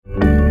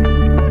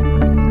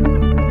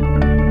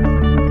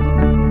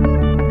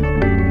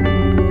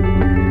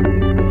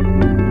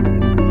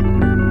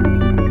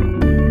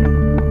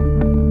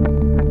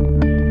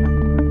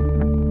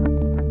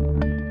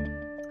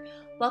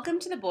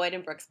Boyd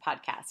and Brooks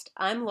podcast.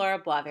 I'm Laura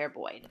Blavier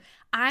Boyd.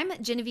 I'm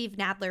Genevieve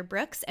Nadler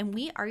Brooks, and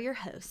we are your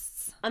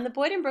hosts. On the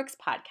Boyd and Brooks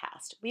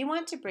podcast, we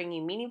want to bring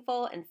you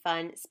meaningful and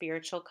fun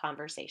spiritual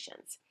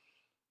conversations.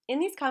 In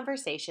these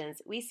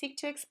conversations, we seek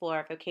to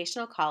explore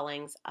vocational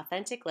callings,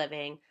 authentic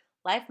living,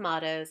 life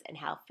mottos, and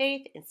how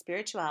faith and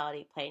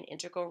spirituality play an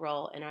integral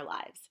role in our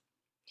lives.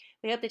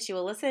 We hope that you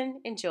will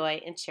listen,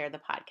 enjoy, and share the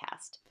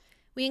podcast.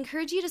 We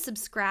encourage you to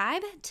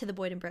subscribe to the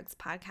Boyd and Brooks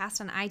podcast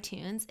on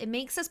iTunes. It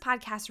makes this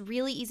podcast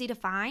really easy to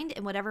find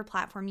in whatever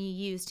platform you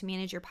use to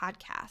manage your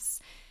podcasts.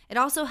 It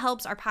also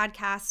helps our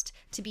podcast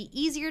to be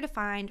easier to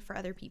find for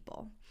other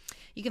people.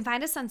 You can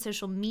find us on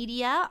social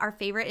media. Our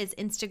favorite is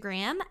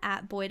Instagram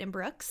at Boyd and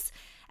Brooks,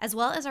 as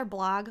well as our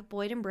blog,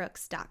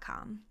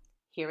 boydandbrooks.com.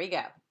 Here we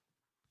go.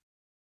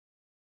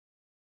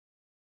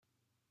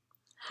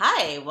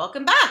 Hi,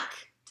 welcome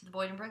back To the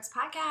Boyd and Brooks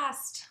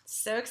podcast.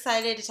 So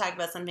excited to talk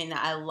about something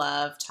that I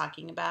love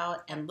talking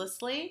about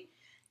endlessly,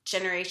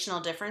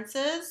 generational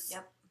differences.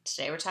 Yep.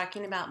 Today we're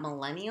talking about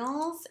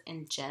millennials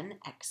and Gen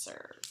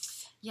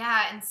Xers.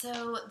 Yeah, and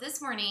so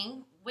this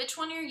morning, which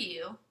one are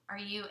you? Are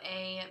you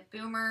a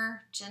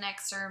boomer, Gen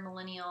Xer,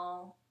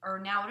 millennial, or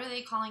now what are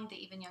they calling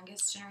the even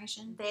youngest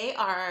generation? They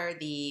are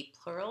the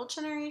plural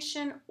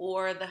generation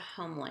or the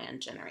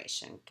homeland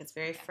generation, because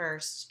very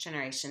first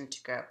generation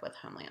to grow up with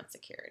homeland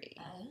security.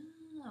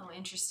 Oh,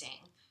 interesting.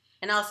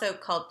 And also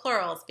called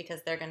plurals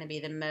because they're going to be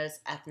the most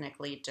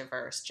ethnically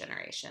diverse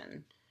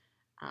generation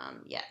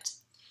yet.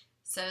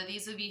 So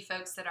these would be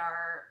folks that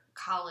are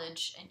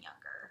college and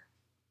younger,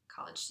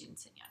 college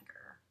students and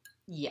younger.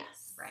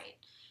 Yes. Right.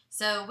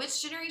 So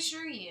which generation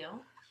are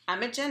you?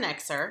 I'm a Gen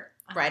Xer,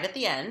 right at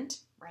the end.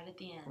 Right at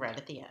the end. Right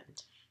at the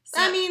end. So,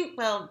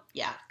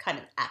 kind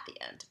of at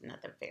the end,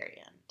 not the very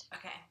end.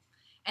 Okay.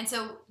 And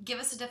so give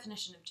us a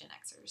definition of Gen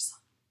Xers.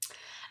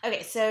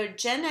 Okay, so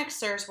Gen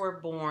Xers were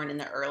born in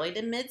the early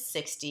to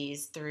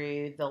mid-60s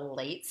through the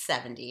late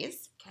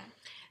 70s. Okay.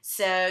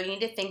 So you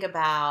need to think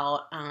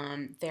about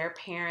their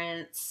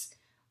parents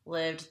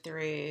lived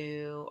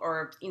through,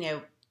 or,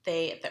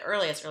 they at the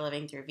earliest were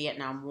living through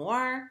Vietnam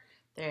War.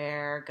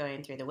 They're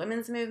going through the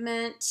women's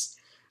movement.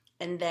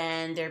 And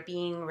then they're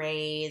being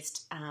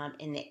raised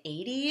in the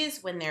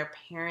 80s when their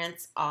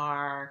parents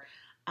are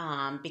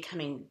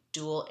becoming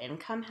dual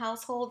income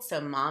households.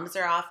 So moms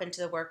are off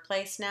into the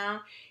workplace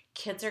now.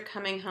 Kids are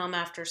coming home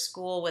after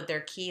school with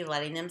their key,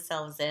 letting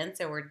themselves in.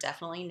 So we're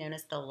definitely known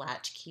as the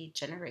latchkey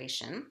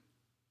generation.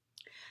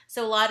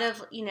 So a lot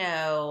of, a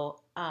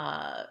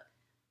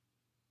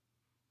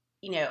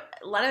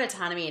lot of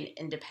autonomy and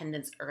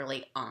independence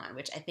early on,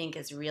 which I think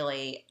is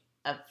really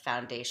a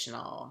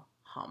foundational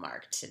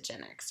hallmark to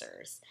Gen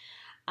Xers.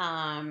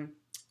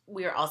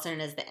 We are also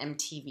known as the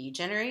MTV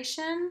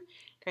generation,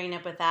 growing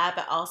up with that,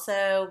 but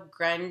also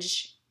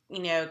grunge,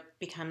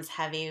 becomes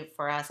heavy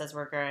for us as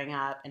we're growing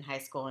up in high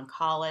school and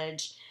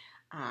college.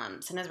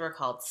 Sometimes we're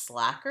called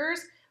slackers,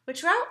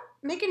 which I'll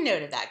make a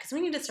note of that because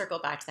we need to circle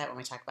back to that when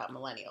we talk about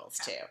millennials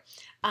too.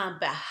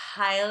 But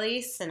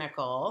highly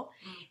cynical.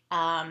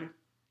 And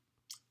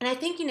I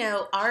think,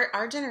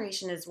 our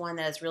generation is one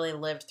that has really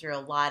lived through a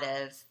lot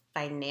of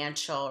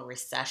financial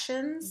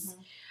recessions.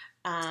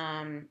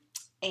 Mm-hmm.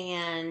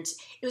 And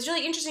it was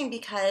really interesting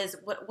because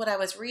what I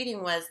was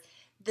reading was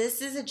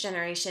this is a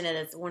generation that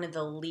is one of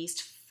the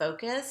least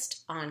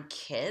focused on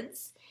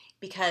kids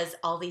because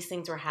all these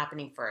things were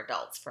happening for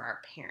adults, for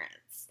our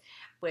parents,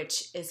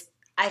 which is,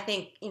 I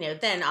think,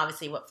 then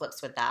obviously what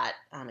flips with that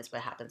is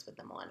what happens with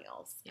the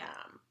millennials,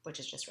 which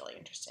is just really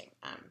interesting.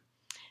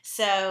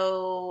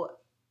 So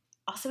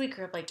also we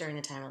grew up during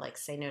the time of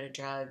say no to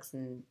drugs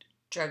and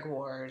drug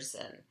wars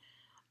and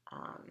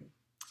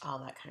all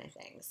that kind of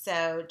thing.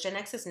 So Gen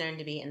X is known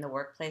to be in the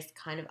workplace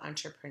kind of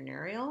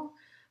entrepreneurial,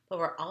 but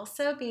we're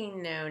also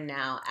being known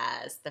now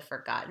as the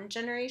forgotten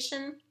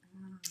generation.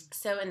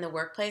 So in the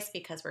workplace,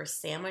 because we're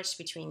sandwiched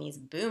between these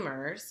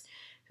boomers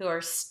who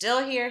are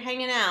still here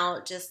hanging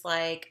out, just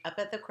up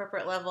at the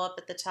corporate level, up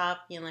at the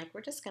top, being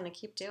we're just going to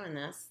keep doing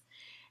this.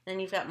 And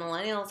then you've got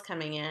millennials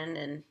coming in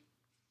and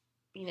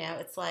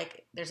it's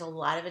there's a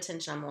lot of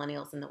attention on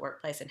millennials in the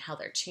workplace and how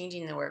they're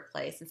changing the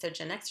workplace. And so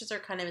Gen Xers are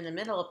kind of in the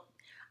middle,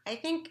 I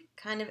think,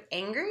 kind of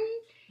angry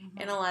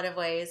in a lot of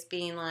ways,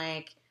 being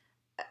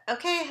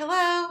okay,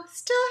 hello,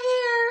 still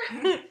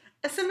here.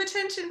 Some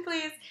attention,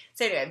 please.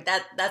 So anyway,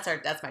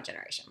 that's my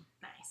generation.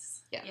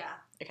 Nice. Yeah. Yeah.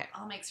 Okay.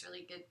 All makes a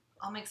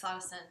lot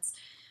of sense.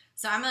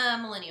 So I'm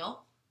a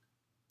millennial,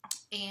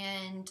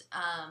 and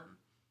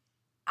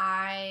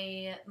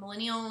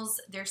millennials,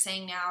 they're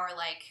saying now are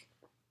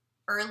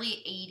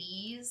early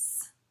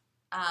 80s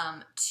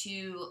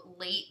to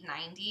late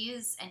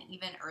 90s and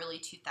even early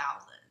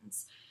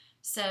 2000s.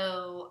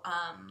 So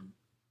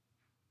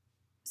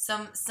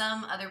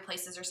some other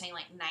places are saying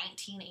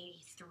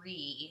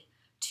 1983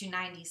 to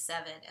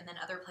 97, and then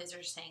other places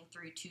are saying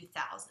through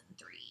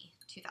 2003,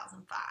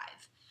 2005.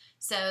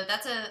 So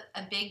that's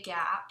a big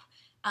gap.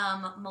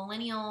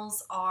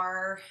 Millennials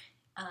are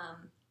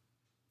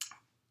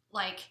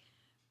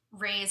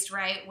raised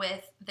right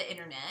with the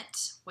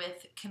internet,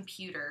 with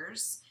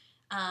computers.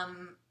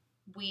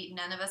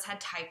 none of us had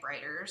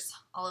typewriters.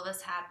 All of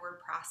us had word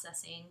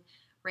processing,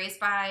 raised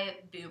by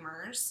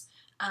boomers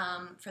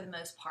for the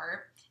most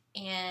part,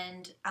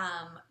 and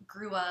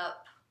grew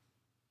up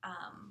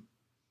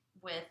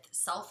with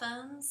cell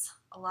phones.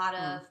 A lot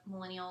of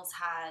millennials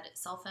had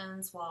cell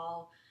phones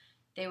while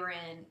they were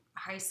in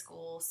high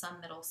school, some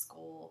middle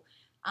school.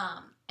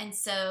 And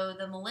so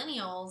the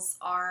millennials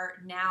are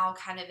now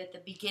kind of at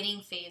the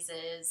beginning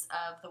phases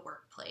of the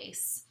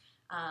workplace,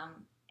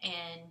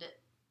 and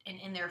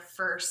in their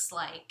first,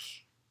 like,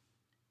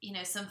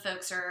 some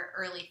folks are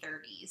early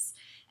 30s.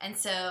 And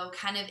so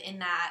kind of in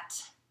that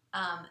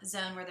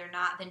zone where they're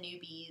not the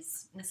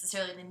newbies,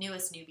 necessarily the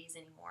newest newbies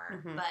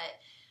anymore, but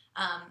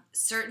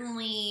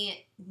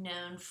certainly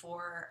known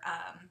for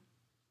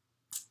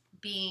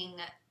being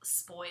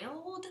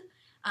spoiled.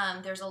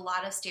 There's a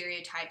lot of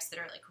stereotypes that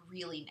are like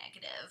really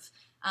negative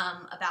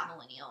about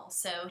millennials.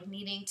 So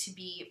needing to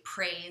be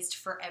praised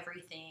for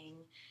everything,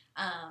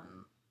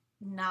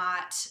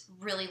 not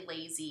really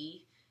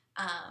lazy,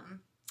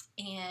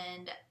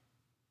 and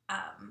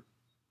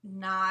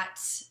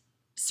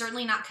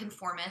certainly not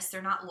conformist.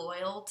 They're not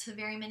loyal to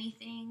very many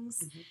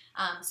things.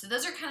 So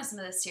those are kind of some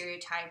of the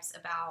stereotypes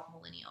about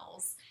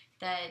millennials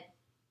that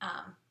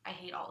I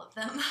hate all of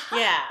them.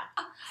 Yeah.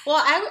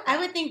 Well, I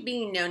would think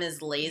being known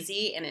as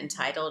lazy and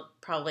entitled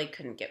probably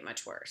couldn't get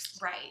much worse.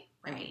 Right.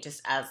 I mean,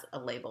 just as a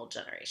labeled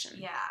generation.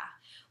 Yeah.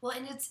 Well,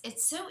 and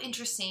it's so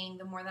interesting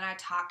the more that I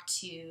talk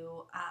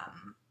to,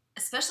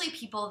 especially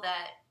people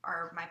that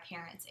are my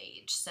parents'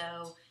 age.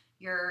 So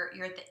you're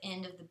at the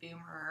end of the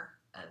boomer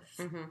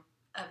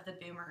of the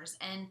boomers,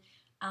 and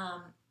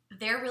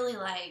they're really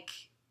like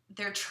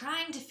they're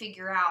trying to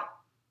figure out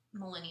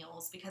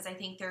millennials, because I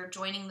think they're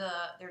joining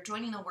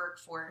the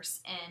workforce,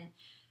 and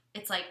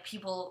it's like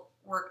people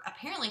were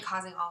apparently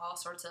causing all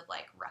sorts of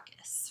like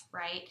ruckus,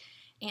 right?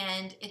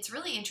 And it's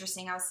really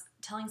interesting. I was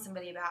telling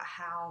somebody about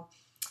how,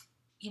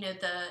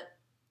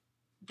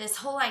 this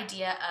whole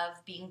idea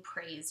of being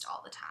praised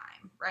all the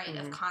time, right?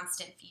 Of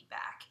constant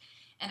feedback.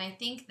 And I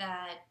think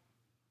that,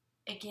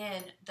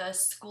 again, the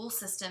school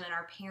system and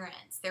our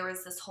parents, there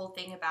was this whole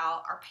thing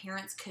about our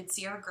parents could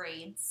see our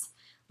grades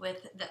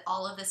with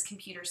all of this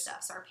computer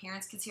stuff. So our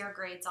parents could see our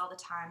grades all the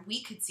time.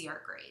 We could see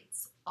our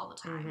grades all the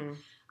time.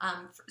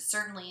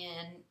 Certainly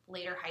in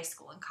later high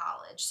school and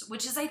college,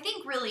 which is, I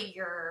think, really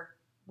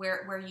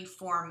where you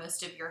form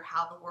most of your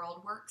how the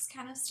world works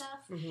kind of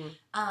stuff.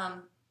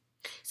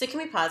 So can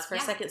we pause for a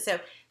second?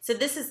 So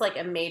this is like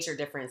a major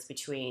difference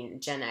between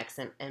Gen X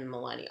and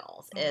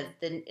millennials. Is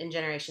in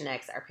Generation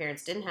X, our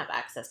parents didn't have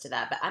access to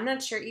that, but I'm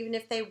not sure even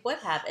if they would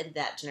have in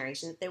that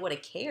generation, if they would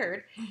have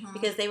cared,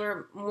 because they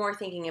were more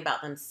thinking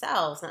about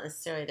themselves, not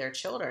necessarily their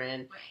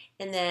children. Right.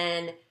 And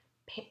then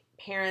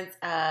parents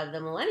of the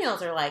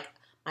millennials are like,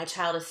 my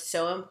child is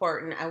so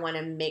important. I want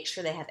to make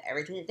sure they have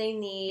everything that they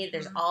need.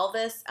 There's all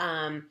this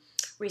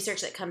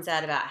research that comes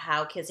out about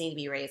how kids need to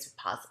be raised with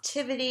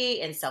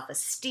positivity, and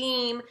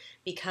self-esteem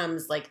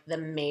becomes like the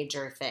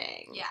major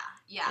thing.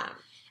 Yeah.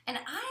 And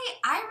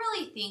I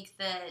really think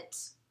that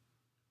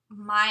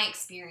my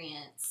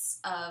experience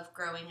of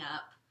growing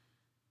up,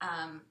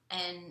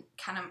 and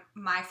kind of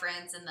my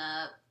friends in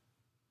the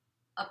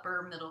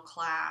upper middle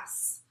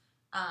class,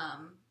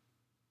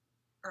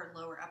 or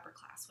lower upper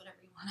class, whatever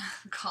you want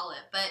to call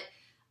it, but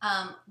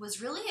was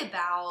really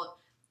about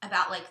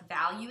like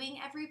valuing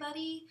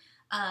everybody.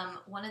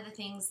 One of the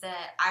things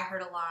that I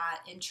heard a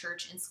lot in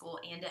church and school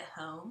and at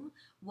home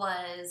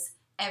was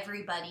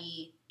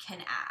everybody can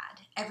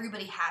add.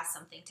 Everybody has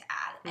something to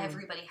add.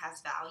 Everybody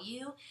has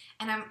value.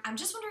 And I'm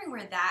just wondering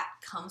where that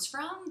comes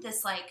from,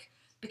 this like,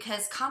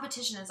 because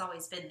competition has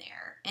always been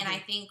there. And I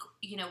think,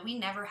 we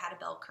never had a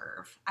bell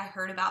curve. I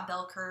heard about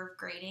bell curve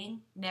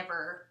grading.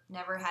 Never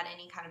had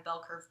any kind of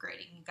bell curve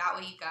grading. You got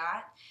what you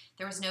got.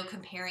 There was no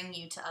comparing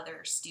you to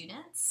other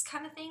students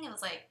kind of thing. It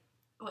was like,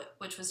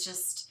 which was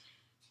just,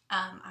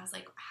 I was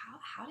like,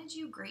 how did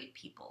you grade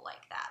people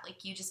like that?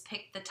 Like, you just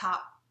picked the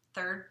top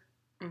third.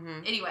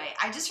 Anyway,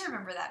 I just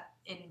remember that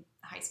in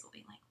high school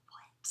being like,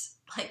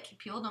 what? Like,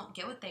 people don't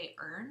get what they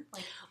earn?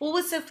 Like, well,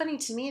 what's so funny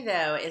to me,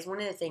 though, is one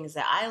of the things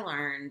that I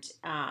learned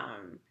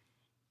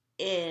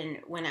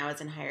when I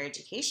was in higher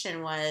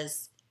education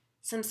was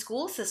some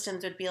school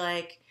systems would be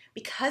like,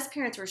 because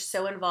parents were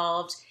so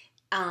involved,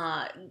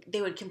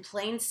 they would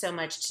complain so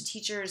much to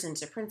teachers and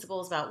to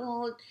principals about,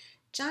 well,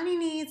 Johnny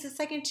needs a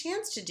second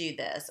chance to do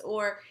this,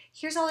 or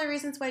here's all the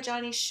reasons why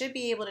Johnny should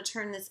be able to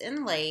turn this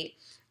in late.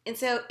 And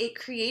so it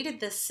created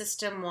this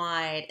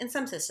system-wide, in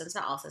some systems,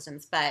 not all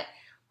systems, but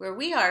where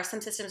we are,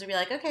 some systems would be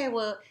like, okay,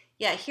 well,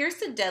 yeah, here's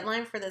the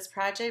deadline for this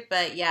project,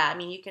 but yeah, I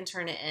mean, you can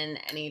turn it in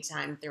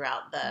anytime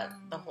throughout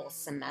the whole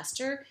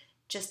semester,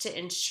 just to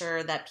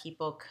ensure that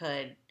people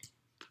could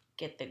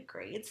get the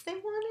grades they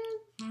wanted.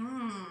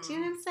 Do you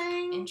know what I'm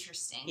saying?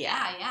 Interesting.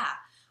 Yeah.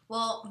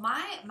 Well,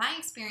 my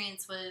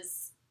experience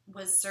was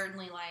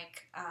certainly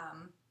like,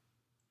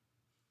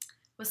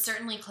 was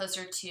certainly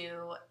closer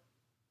to,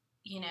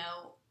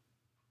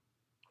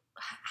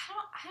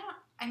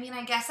 I mean,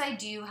 I guess I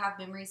do have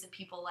memories of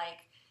people like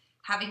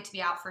having to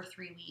be out for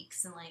 3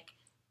 weeks and like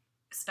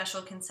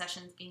special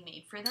concessions being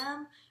made for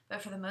them.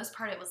 But for the most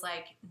part, it was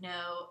like,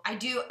 no, I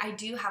do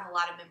have a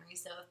lot of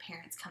memories though of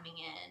parents coming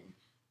in,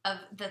 of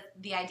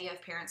the idea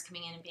of parents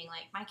coming in and being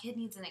like, my kid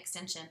needs an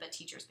extension, but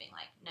teachers being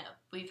like, no,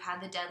 we've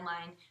had the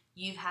deadline,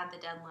 you've had the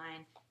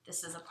deadline,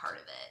 this is a part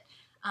of it.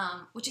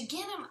 Which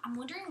again, I'm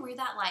wondering where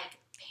that like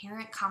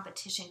parent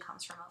competition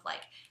comes from, of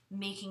like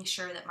making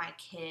sure that my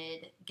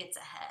kid gets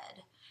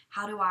ahead.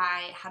 How do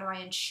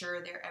I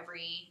ensure their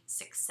every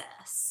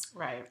success?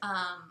 Right.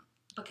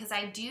 Because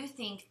I do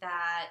think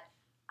that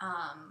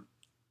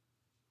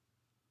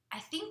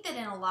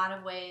in a lot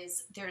of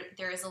ways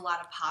there is a lot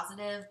of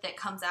positive that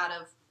comes out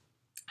of,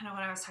 I know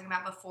what I was talking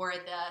about before,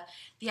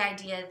 the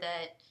idea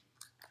that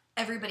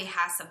everybody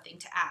has something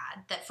to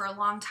add, that for a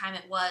long time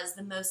it was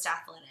the most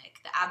athletic,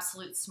 the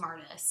absolute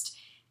smartest,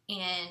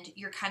 and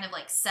you're kind of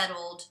like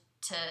settled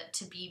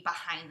to be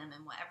behind them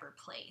in whatever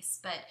place.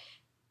 But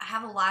I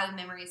have a lot of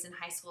memories in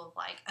high school of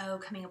like,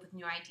 coming up with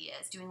new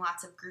ideas, doing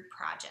lots of group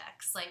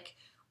projects. Like,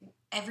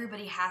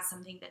 everybody has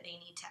something that they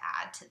need to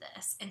add to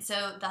this. And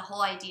so the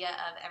whole idea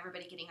of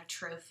everybody getting a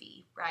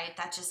trophy, right?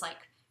 That just like,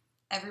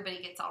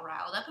 everybody gets all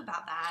riled up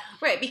about that.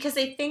 Right, because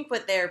they think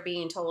what they're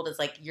being told is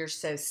like, you're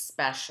so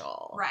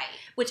special. Right.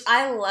 Which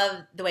I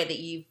love the way that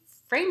you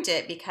framed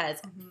it, because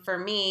for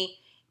me,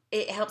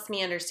 it helps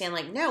me understand,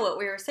 like, no, what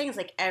we were saying is,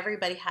 like,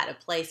 everybody had a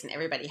place and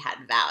everybody had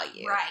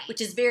value. Right.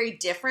 Which is very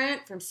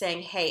different from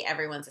saying, hey,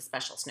 everyone's a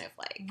special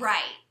snowflake.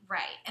 Right.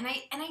 And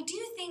I do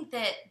think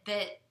that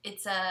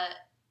it's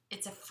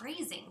a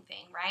phrasing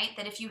thing, right?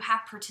 That if you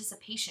have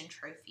participation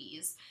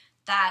trophies,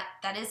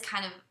 that is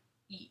kind of,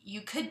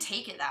 you could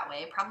take it that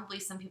way. Probably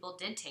some people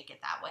did take it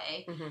that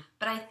way.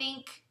 But I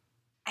think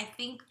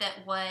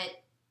that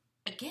what,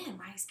 again,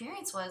 my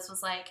experience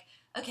was like,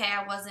 okay,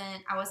 I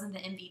wasn't the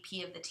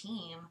MVP of the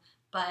team,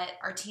 but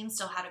our team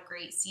still had a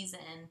great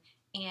season,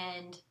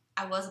 and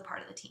I was a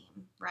part of the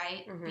team,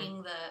 right?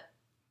 Being the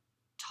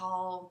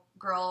tall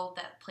girl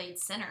that played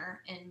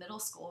center in middle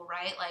school,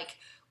 right? Like,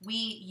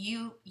 we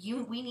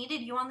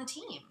needed you on the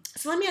team.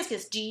 So let me ask you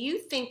this. Do you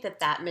think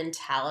that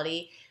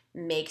mentality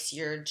makes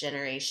your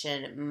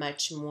generation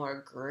much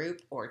more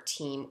group or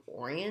team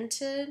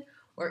oriented,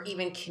 or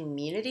even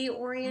community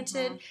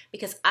oriented?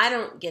 Because I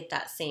don't get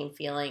that same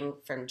feeling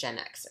from Gen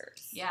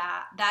Xers.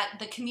 Yeah, that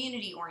the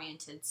community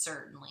oriented,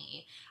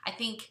 certainly. I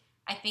think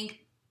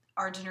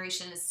our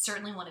generation is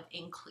certainly one of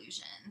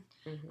inclusion.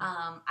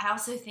 I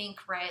also think,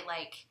 right,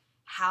 like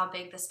how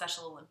big the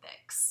Special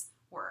Olympics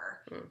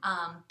were,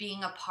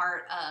 being a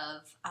part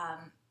of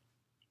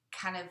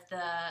kind of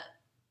the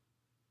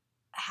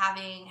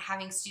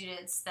having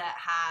students that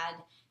had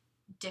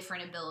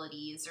different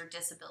abilities or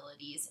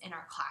disabilities in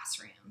our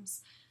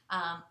classrooms.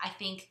 I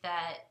think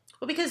that...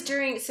 Well, because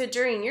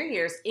during your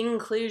years,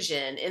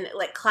 inclusion, and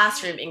like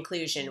classroom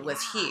inclusion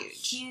was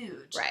huge.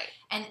 Huge. Right.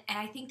 And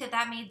I think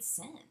that made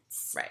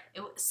sense. Right.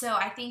 So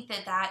I think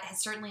that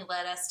has certainly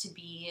led us to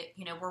be,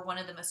 we're one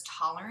of the most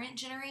tolerant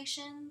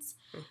generations.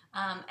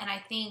 And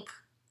I think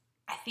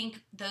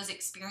those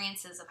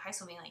experiences of high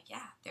school being like,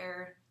 yeah,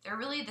 they're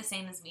really the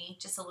same as me,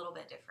 just a little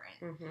bit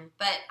different.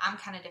 But I'm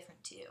kind of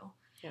different too.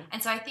 Yeah.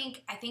 And so I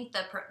think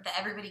the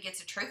everybody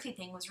gets a trophy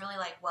thing was really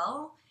like,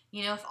 well,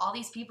 if all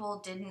these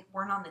people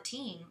weren't on the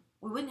team,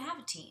 we wouldn't have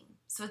a team.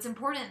 So it's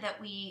important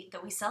that we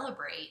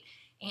celebrate.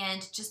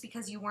 And just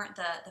because you weren't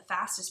the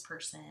fastest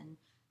person,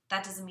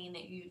 that doesn't mean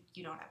that you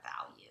don't have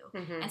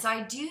value. And so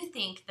I do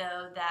think,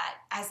 though, that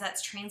as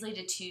that's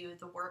translated to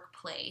the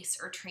workplace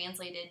or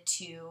translated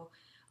to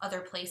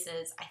other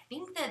places, I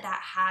think that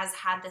has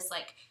had this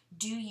like,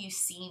 do you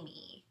see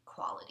me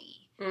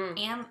quality?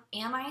 Am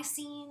I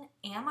seen?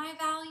 Am I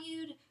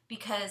valued?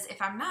 Because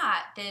if I'm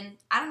not, then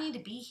I don't need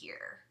to be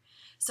here.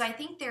 So I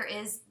think there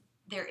is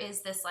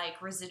this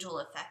like residual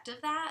effect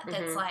of that.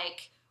 That's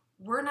like,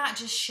 we're not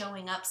just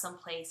showing up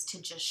someplace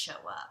to just show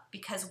up,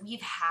 because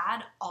we've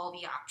had all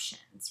the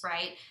options,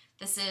 right?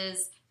 This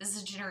is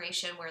a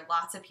generation where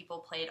lots of people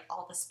played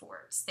all the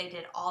sports. They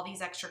did all these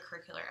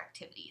extracurricular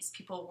activities.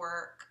 People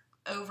were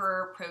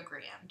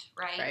over-programmed,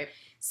 right?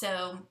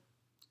 So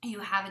you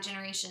have a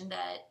generation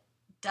that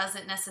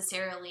doesn't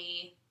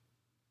necessarily,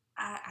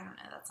 I don't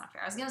know, that's not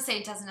fair. I was going to say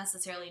it doesn't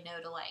necessarily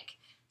know to like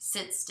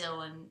sit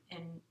still and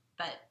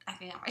but I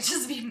think that might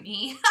just be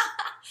me.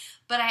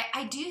 But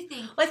I do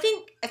think... Well,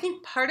 I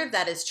think part of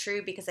that is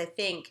true, because I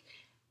think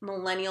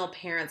millennial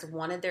parents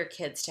wanted their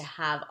kids to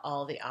have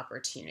all the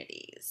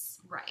opportunities.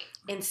 Right.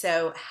 And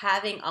so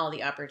having all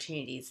the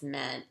opportunities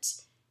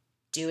meant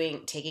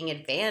taking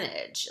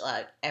advantage,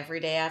 like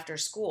every day after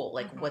school,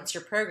 like what's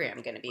your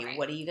program going to be? Right.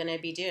 What are you going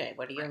to be doing?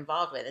 What are you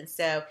involved with? And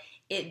so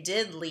it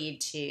did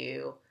lead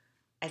to,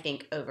 I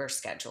think,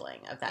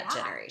 overscheduling of that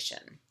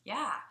generation.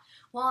 Yeah.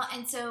 Well,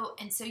 and so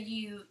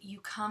you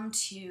come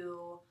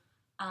to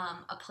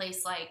a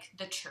place like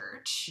the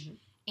church,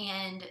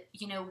 and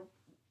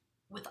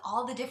with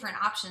all the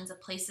different options of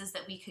places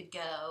that we could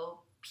go,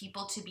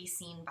 people to be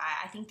seen by,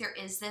 I think there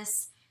is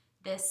this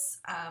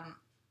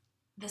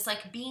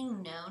like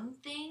being known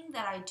thing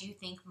that I do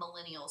think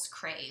millennials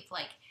crave.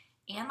 Like,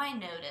 am I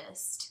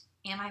noticed?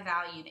 am I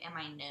valued? Am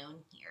I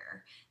known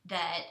here?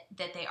 That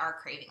they are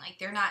craving. Like,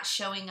 they're not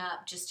showing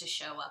up just to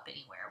show up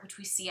anywhere, which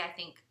we see, I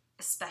think,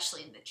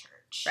 especially in the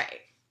church.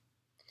 Right.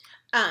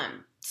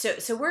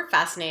 So we're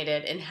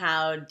fascinated in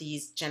how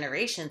these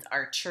generations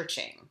are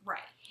churching. Right.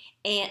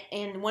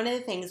 And one of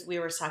the things we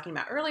were talking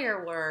about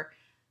earlier was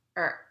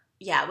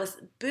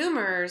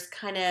boomers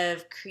kind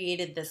of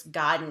created this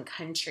God and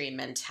country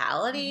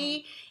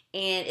mentality. Mm-hmm.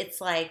 And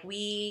it's like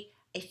I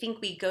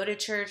think we go to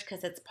church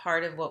because it's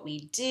part of what we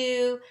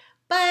do.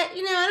 But,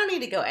 I don't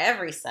need to go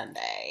every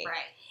Sunday.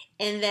 Right.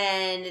 And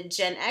then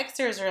Gen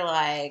Xers are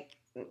like,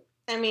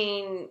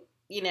 I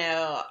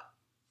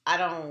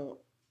don't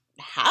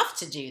have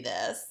to do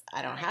this.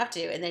 I don't have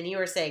to. And then you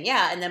were saying,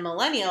 yeah. And then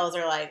millennials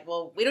are like,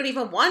 well, we don't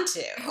even want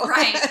to.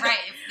 Right. If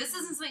this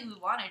isn't something we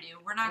want to do,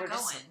 we're not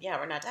going.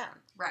 We're not down.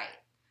 Right.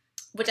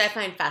 Which I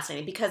find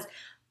fascinating because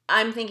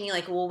I'm thinking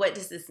like, well, what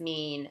does this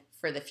mean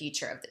for the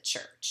future of the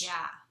church?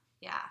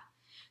 Yeah.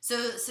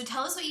 So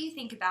tell us what you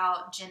think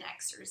about Gen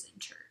Xers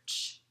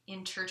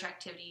in church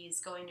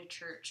activities, going to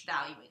church,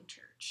 valuing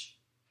church.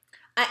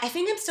 I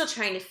think I'm still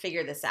trying to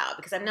figure this out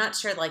because I'm not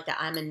sure like that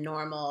I'm a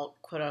normal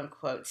quote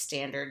unquote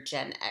standard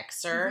Gen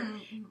Xer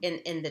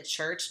in the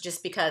church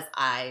just because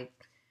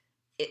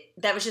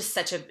that was just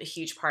such a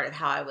huge part of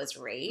how I was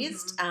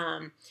raised.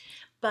 Mm-hmm.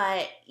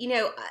 But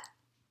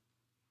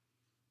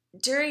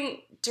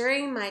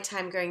during my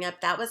time growing up,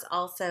 that was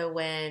also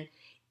when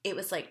it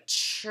was like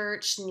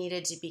church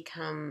needed to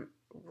become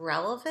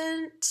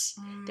relevant.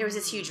 There was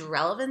this huge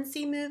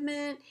relevancy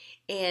movement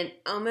and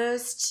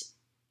almost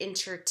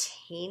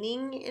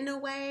entertaining in a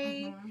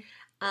way.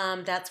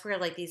 Mm-hmm. That's where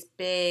like these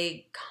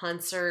big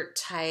concert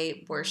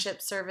type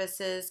worship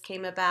services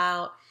came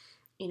about.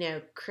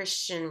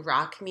 Christian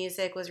rock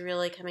music was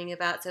really coming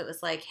about. So it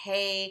was like,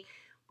 hey,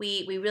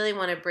 we really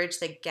want to bridge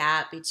the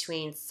gap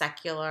between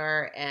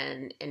secular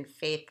and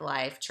faith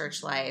life,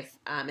 church life,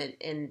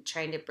 and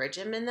trying to bridge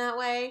them in that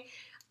way.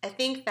 I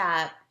think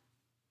that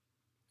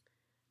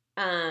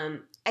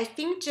Gen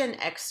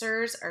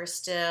Xers are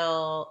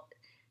still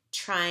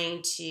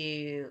trying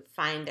to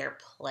find their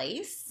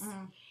place.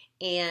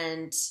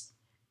 And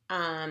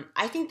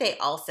I think they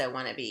also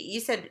want to be,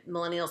 you said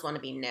millennials want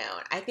to be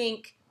known. I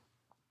think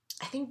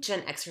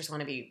Gen Xers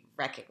want to be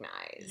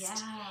recognized. Yeah.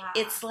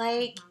 It's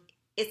like,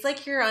 it's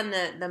like you're on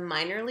the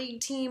minor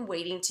league team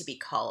waiting to be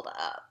called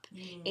up.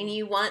 And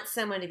you want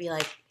someone to be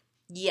like,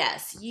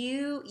 yes,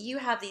 you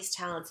have these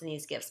talents and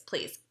these gifts.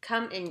 Please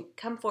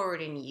come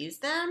forward and use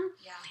them.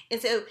 Yeah.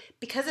 And so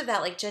because of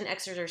that, like Gen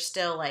Xers are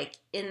still like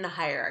in the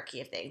hierarchy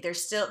of things. They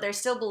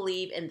still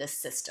believe in the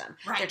system.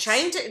 Right. They're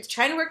trying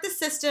to work the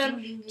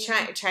system,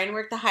 trying to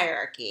work the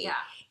hierarchy. Yeah.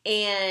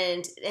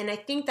 And I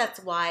think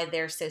that's why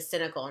they're so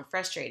cynical and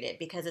frustrated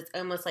because it's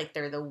almost like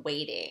they're the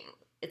waiting.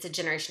 It's a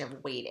generation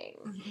of waiting.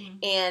 Mm-hmm.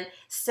 And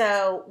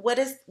so what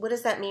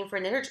does that mean for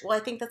an energy? Well,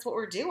 I think that's what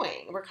we're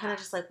doing. We're kind of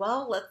just like,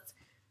 well,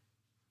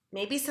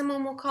 maybe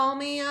someone will call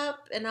me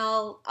up and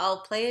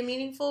I'll play a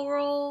meaningful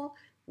role.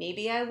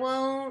 Maybe I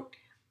won't.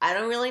 I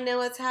don't really know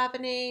what's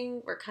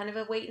happening. We're kind of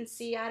a wait and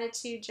see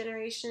attitude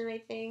generation, I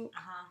think.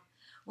 Uh-huh.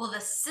 Well,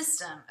 the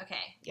system,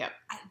 okay. Yep.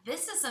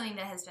 This is something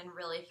that has been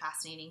really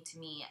fascinating to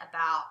me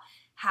about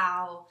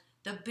how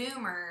the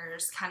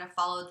boomers kind of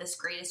followed this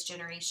greatest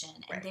generation,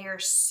 and they are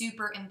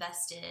super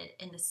invested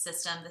in the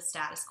system, the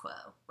status quo,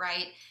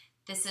 right?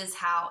 This is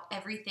how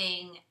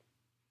everything,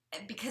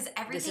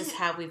 this is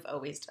how we've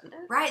always done it.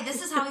 Right,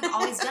 this is how we've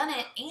always done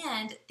it,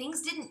 and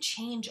things didn't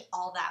change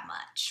all that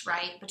much,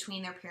 right,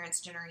 between their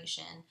parents'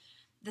 generation.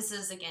 This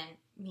is, again,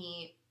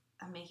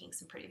 I'm making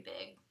some pretty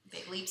big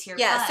leaps here.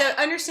 Yeah, so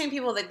understand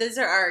people that these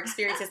are our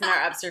experiences and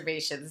our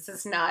observations. This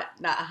is not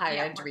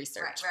high-end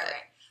research.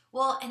 Right.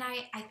 Well, and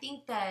I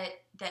think that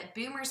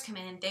boomers come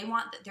in, they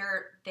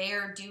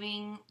are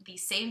doing the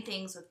same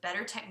things with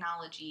better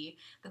technology,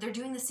 but they're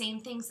doing the same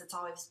things that's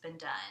always been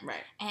done.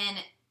 Right. And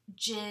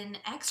Gen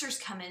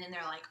Xers come in and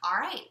they're like, all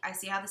right, I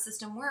see how the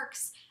system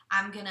works.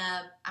 I'm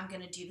gonna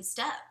do the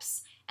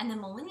steps. And then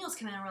millennials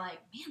come in and we're like,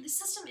 man, this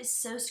system is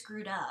so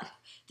screwed up.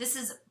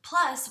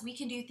 Plus we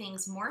can do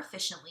things more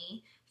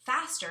efficiently,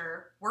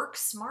 faster, work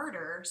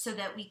smarter so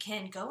that we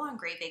can go on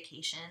great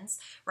vacations,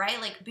 right?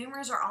 Like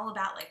boomers are all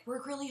about like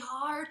work really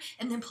hard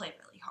and then play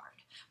really hard,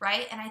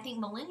 right? And I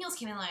think millennials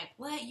came in like,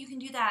 what? You can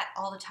do that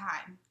all the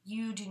time.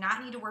 You do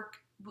not need to work.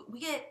 We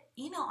get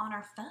email on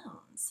our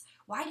phones.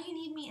 Why do you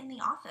need me in the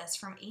office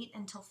from 8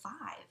 until 5?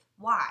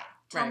 Why?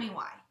 Tell me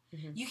why.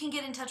 Mm-hmm. You can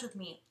get in touch with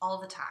me all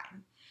the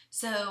time.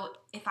 So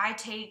if I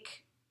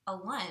take a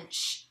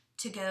lunch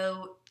to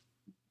go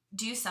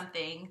do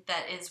something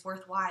that is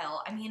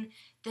worthwhile, I mean,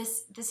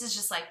 this is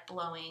just like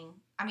blowing.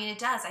 I mean, it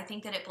does. I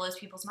think that it blows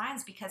people's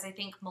minds because I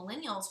think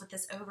millennials with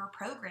this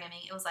over-programming,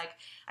 it was like,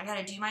 I got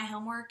to do my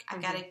homework, I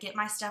got to get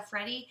my stuff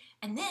ready,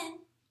 and then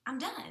I'm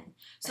done.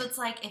 So it's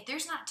like, if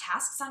there's not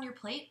tasks on your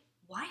plate,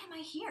 why am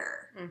I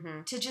here?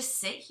 Mm-hmm. To just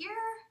sit here?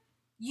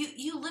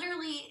 You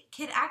literally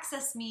could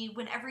access me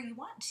whenever you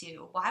want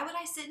to. Why would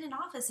I sit in an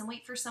office and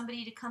wait for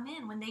somebody to come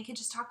in when they could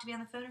just talk to me on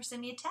the phone or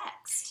send me a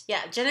text?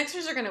 Yeah, Gen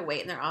Xers are going to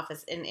wait in their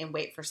office and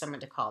wait for someone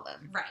to call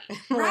them. Right.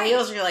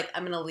 Millennials are like,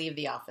 I'm going to leave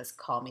the office.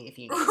 Call me if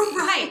you need me.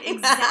 Right,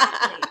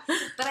 exactly.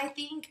 But I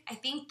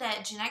think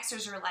that Gen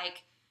Xers are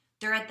like,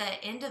 they're at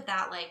the end of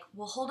that, like,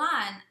 well, hold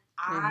on.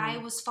 I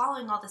was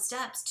following all the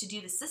steps to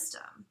do the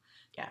system.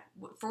 Yeah.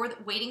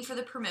 Waiting for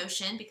the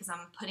promotion because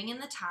I'm putting in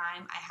the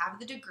time. I have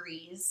the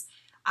degrees.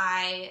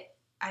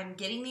 I'm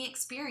getting the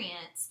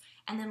experience.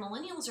 And then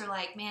millennials are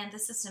like, man,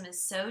 this system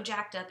is so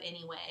jacked up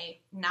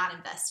anyway, not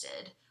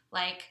invested.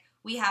 Like,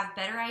 we have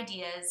better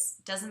ideas.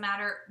 Doesn't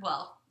matter.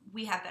 Well,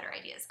 we have better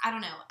ideas. I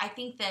don't know. I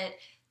think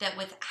that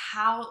with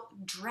how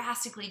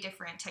drastically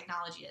different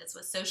technology is,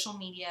 with social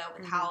media,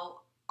 with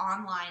how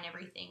online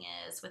everything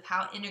is, with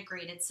how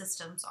integrated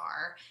systems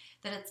are,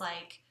 that it's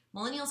like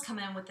millennials come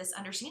in with this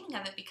understanding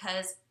of it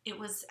because it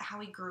was how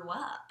we grew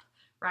up,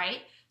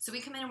 right? So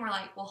we come in and we're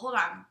like, well, hold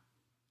on.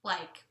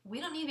 Like,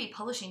 we don't need to be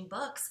publishing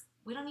books.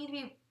 We don't need to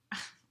be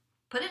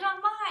put it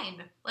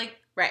online. Like,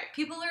 right.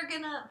 People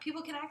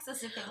can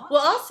access it if they want.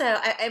 Well, to. also,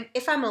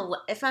 if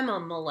I'm a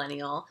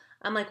millennial,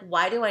 I'm like,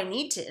 why do I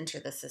need to enter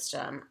the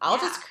system? I'll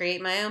just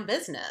create my own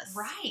business,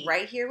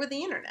 right here with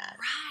the internet,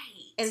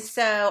 right. And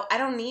so I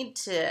don't need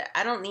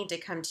to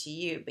come to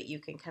you, but you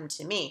can come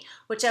to me.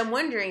 Which I'm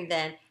wondering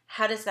then,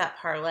 how does that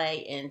parlay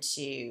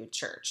into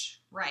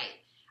church? Right.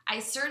 I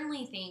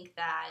certainly think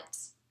that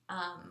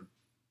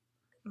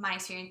my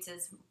experience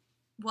is,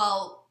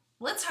 well,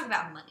 let's talk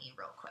about money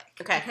real quick.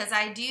 Okay. Because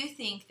I do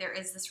think there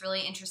is this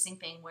really interesting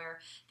thing where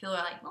people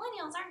are like,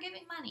 millennials aren't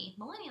giving money.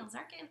 Millennials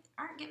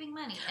aren't giving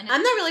money. And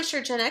I'm not really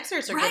sure Gen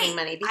Xers are giving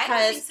money because, I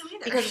don't think so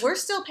either. Because we're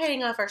still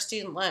paying off our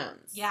student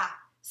loans. Yeah.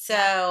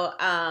 So,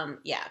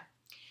 yeah.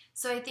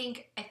 So I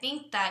think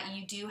that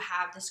you do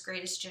have this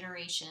greatest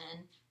generation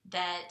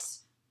that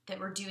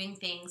we're doing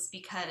things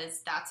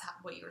because that's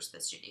what you were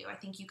supposed to do. I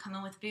think you come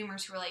in with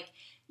boomers who are like,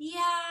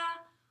 yeah,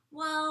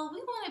 well,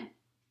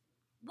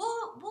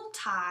 we'll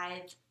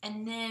tithe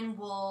and then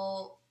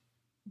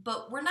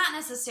but we're not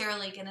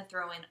necessarily going to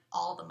throw in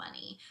all the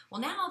money. Well,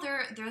 now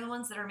they're the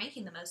ones that are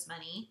making the most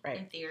money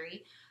in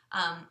theory,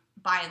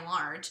 by and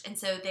large. And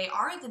so they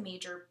are the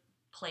major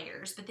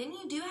players. But then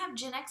you do have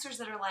Gen Xers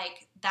that are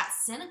like that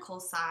cynical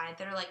side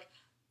that are like,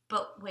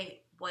 but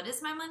wait, what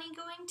is my money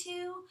going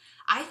to?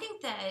 I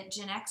think that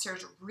Gen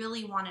Xers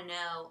really want to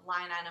know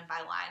line item by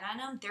line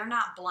item. They're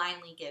not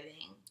blindly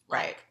giving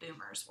like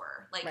boomers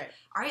were. Like,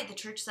 all right, the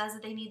church says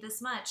that they need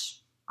this much.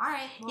 All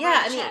right, we'll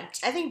I mean,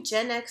 I think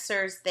Gen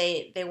Xers,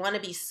 they want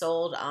to be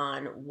sold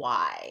on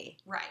why.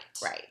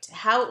 Right.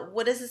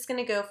 What is this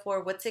going to go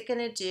for? What's it going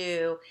to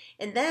do?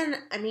 And then,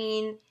 I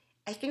mean,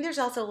 I think there's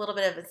also a little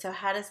bit of, so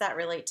how does that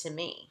relate to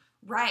me?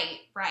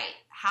 Right.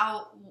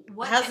 How's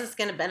this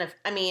going to benefit?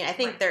 I mean, I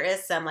think there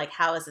is some, like,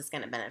 how is this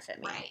going to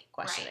benefit me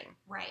questioning.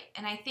 Right.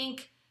 And I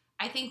think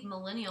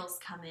millennials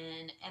come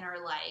in and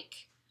are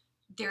like,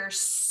 there's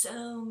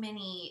so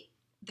many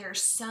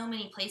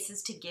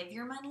places to give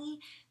your money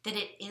that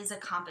it is a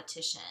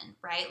competition,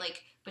 right?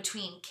 Like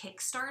between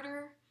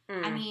Kickstarter,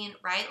 I mean,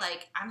 right?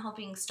 Like I'm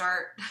helping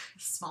start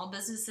small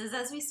businesses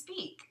as we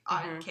speak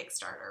on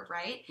Kickstarter,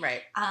 right?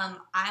 Right.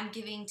 I'm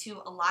giving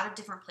to a lot of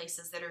different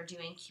places that are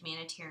doing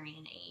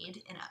humanitarian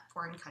aid in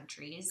foreign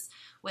countries,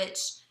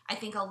 which I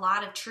think a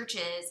lot of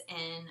churches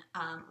and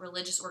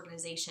religious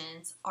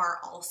organizations are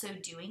also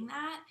doing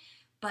that.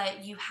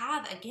 But you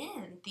have,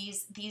 again,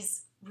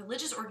 these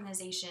religious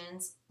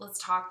organizations,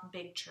 let's talk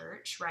big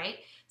church, right?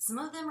 Some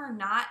of them are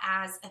not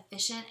as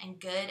efficient and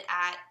good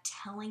at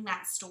telling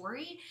that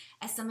story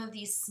as some of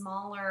these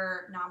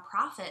smaller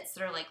nonprofits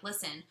that are like,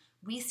 listen,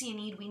 we see a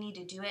need, we need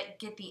to do it,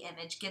 get the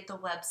image, get the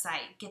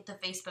website, get the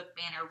Facebook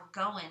banner, we're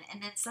going.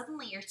 And then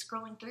suddenly you're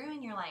scrolling through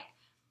and you're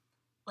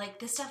like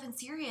this stuff in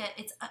Syria,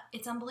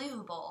 it's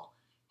unbelievable.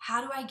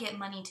 How do I get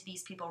money to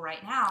these people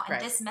right now? And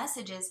this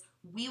message is,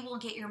 we will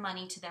get your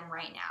money to them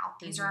right now.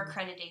 These are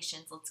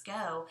accreditations. Let's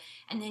go.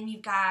 And then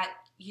you've got,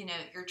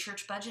 your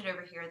church budget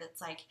over here that's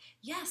like,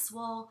 yes,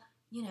 well,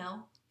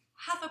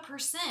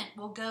 0.5%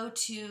 will go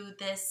to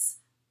this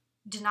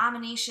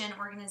denomination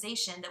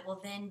organization that will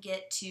then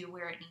get to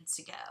where it needs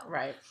to go.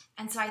 Right.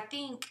 And so I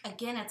think,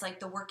 again, it's like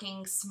the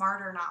working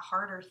smarter, not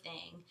harder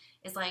thing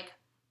is like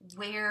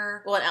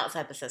where... Well, and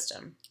outside the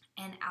system.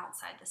 And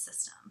outside the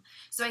system.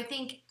 So I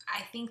think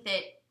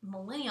that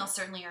millennials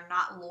certainly are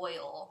not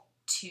loyal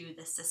to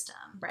the system.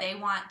 Right.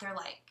 They're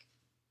like,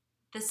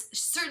 this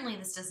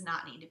does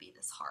not need to be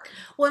this hard.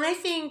 Well, and I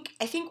think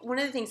one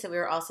of the things that we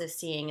were also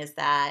seeing is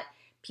that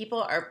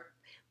people are,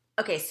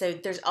 okay, so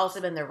there's also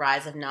been the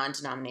rise of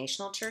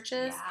non-denominational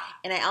churches. Yeah.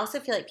 And I also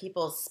feel like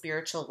people's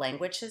spiritual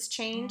language has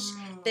changed.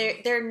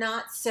 They're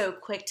not so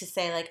quick to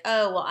say like,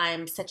 oh, well,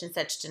 I'm such and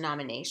such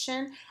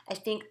denomination. I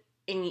think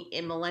in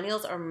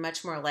millennials are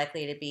much more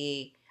likely to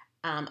be,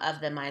 of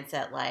the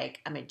mindset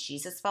like I'm a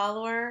Jesus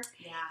follower.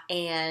 Yeah.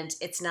 And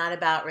it's not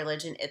about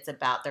religion, it's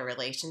about the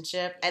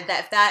relationship. Yeah. And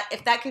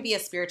if that could be a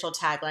spiritual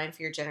tagline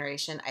for your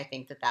generation, I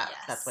think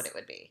that's what it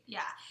would be.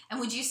 Yeah. And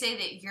would you say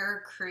that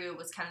your crew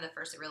was kind of the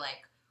first that were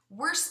like,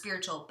 we're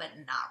spiritual but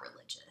not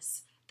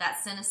religious?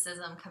 That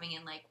cynicism coming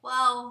in like,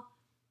 well,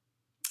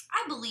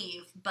 I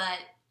believe, but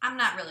I'm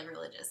not really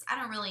religious. I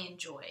don't really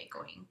enjoy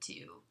going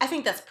to. I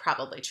think that's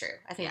probably true.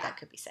 I think that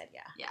could be said,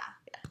 yeah. Yeah.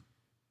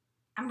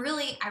 I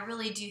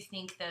really do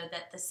think, though,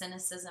 that the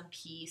cynicism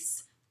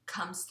piece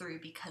comes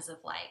through because of,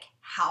 like,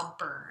 how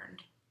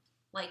burned,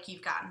 like,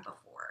 you've gotten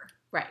before.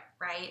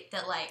 Right?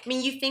 That, like... I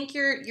mean, you think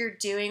you're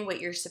doing what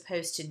you're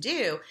supposed to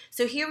do.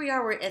 So here we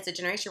are, as a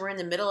generation, we're in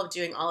the middle of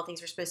doing all the things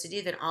we're supposed to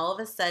do. Then all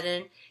of a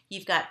sudden,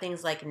 you've got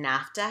things like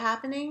NAFTA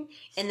happening.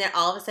 And then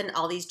all of a sudden,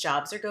 all these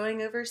jobs are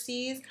going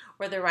overseas,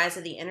 or the rise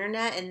of the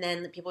internet. And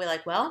then people are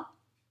like, well,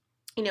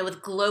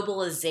 with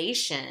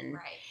globalization...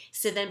 Right.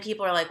 So then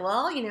people are like,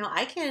 well,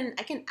 I can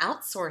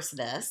outsource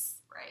this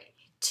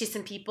to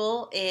some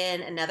people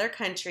in another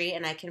country,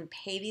 and I can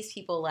pay these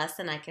people less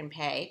than I can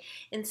pay.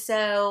 And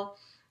so,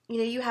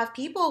 you have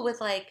people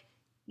with like,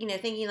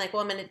 thinking like,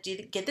 well, I'm going to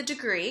get the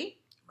degree,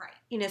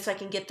 so I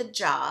can get the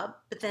job,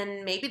 but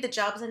then maybe the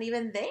job's not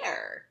even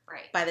there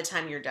by the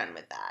time you're done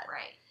with that.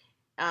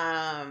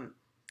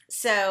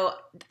 So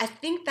I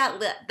think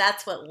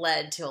that's what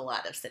led to a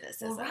lot of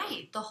cynicism. Well,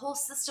 the whole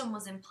system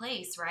was in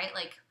place, right?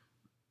 Like,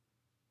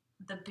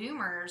 the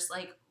boomers,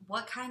 like,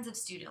 what kinds of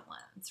student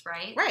loans,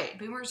 right?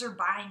 Boomers are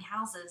buying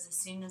houses as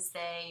soon as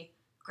they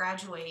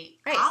graduate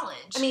college.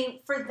 I mean,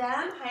 for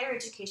them, higher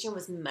education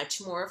was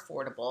much more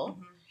affordable.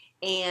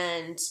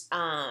 And,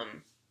 I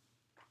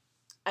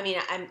mean,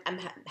 I'm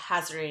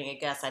hazarding a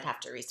guess. I'd have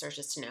to research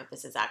this to know if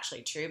this is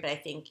actually true. But I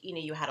think,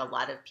 you had a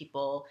lot of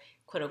people,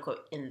 quote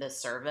unquote, in the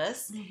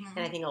service.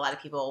 And I think a lot of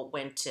people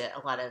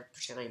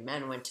particularly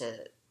men went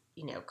to,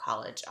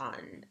 college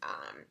on,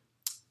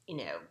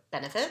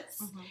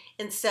 benefits.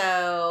 And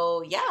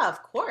so, yeah,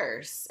 of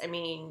course. I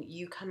mean,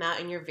 you come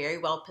out and you're very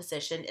well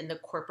positioned and the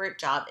corporate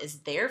job is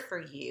there for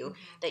you,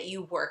 that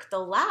you work the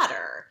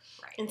ladder.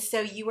 And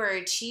so you are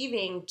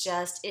achieving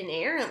just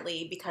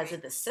inherently because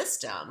of the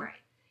system.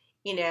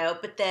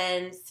 But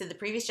then, so the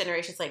previous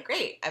generation's like,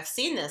 great, I've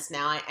seen this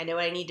now. I know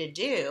what I need to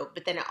do.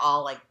 But then it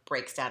all like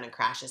breaks down and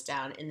crashes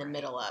down in the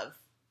middle of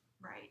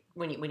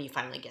when you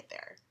finally get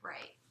there.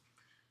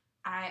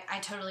 I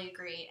totally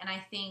agree. And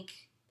I think,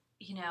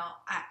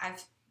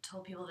 I've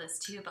told people this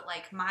too, but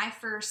like my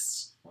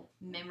first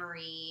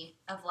memory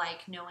of like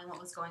knowing what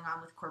was going on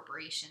with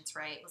corporations,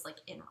 was like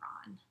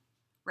Enron,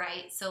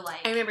 so like...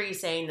 I remember you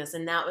saying this,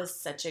 and that was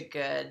such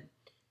good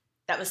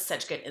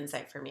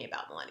insight for me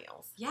about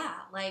millennials. Yeah,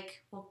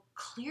 like, well,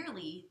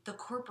 clearly the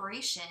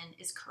corporation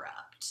is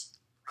corrupt.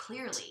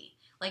 Clearly.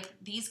 Like,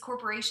 these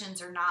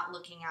corporations are not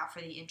looking out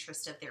for the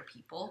interest of their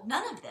people.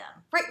 None of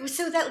them.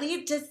 So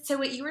so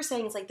what you were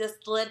saying is like this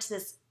led to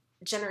this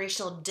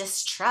generational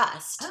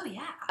distrust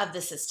of the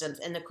systems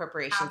and the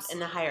corporations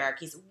and the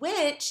hierarchies,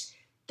 which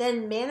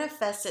then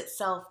manifests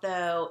itself,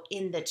 though,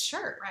 in the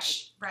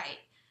church. Right.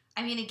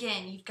 I mean,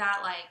 again, you've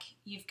got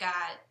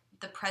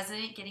the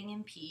president getting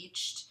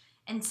impeached,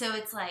 and so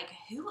it's like,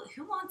 who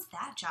wants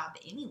that job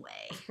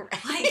anyway?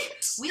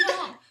 Like, we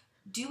don't...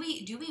 Do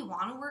we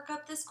want to work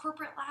up this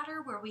corporate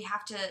ladder where we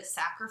have to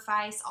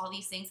sacrifice all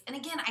these things? And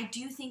again, I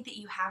do think that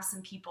you have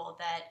some people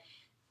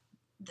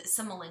that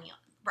some millennial,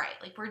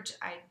 like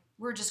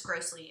we're just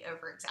grossly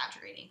over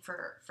exaggerating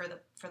for the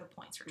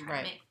points we're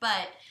trying to make.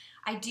 But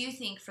I do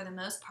think for the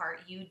most part,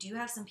 you do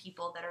have some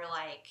people that are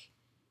like,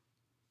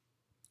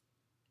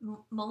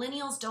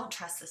 millennials don't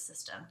trust the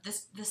system.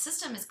 The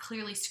system is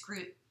clearly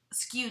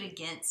skewed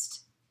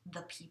against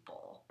the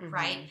people,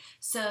 right?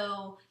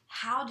 So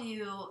how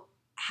do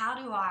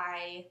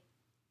I,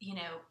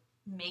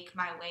 make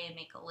my way and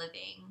make a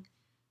living,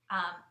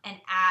 and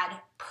add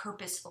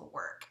purposeful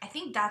work? I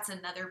think that's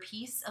another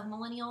piece of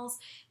millennials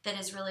that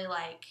is really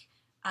like,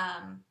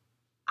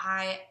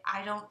 I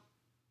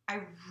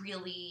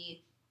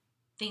really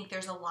think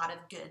there's a lot of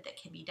good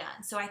that can be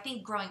done. So I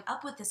think growing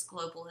up with this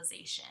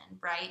globalization,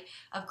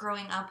 of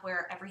growing up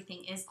where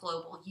everything is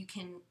global,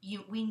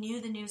 we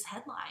knew the news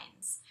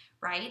headlines,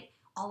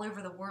 all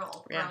over the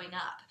world growing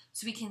up.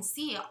 So we can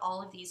see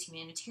all of these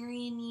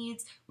humanitarian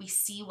needs. We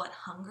see what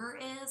hunger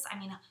is. I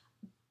mean,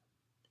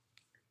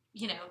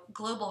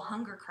 global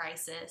hunger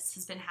crisis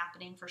has been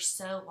happening for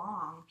so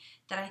long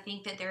that I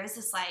think that there is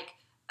this like,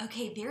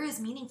 okay, there is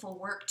meaningful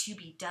work to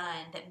be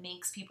done that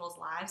makes people's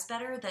lives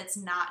better. That's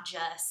not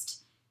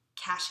just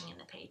cashing in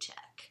the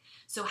paycheck.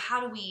 So how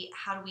do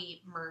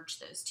we merge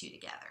those two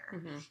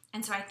together?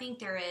 And so I think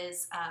there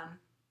is,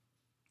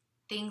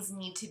 things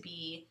need to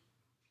be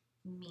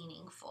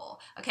meaningful.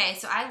 Okay,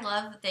 so I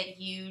love that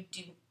you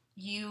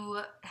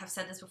have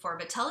said this before,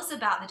 but tell us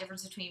about the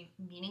difference between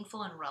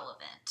meaningful and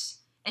relevant,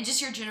 and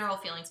just your general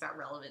feelings about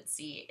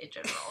relevancy in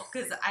general,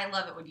 because I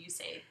love it when you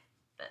say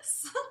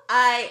this.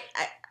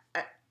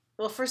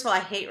 Well, first of all, I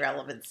hate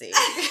relevancy.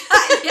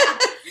 Yeah.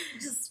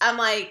 I'm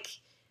like,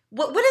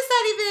 what does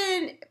that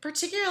even,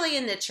 particularly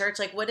in the church,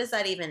 like what does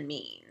that even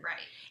mean? Right.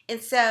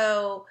 And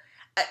so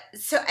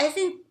I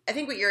think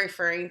what you're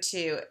referring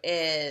to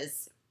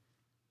is,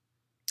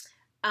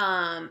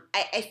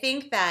 I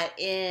think that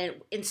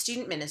in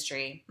student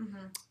ministry,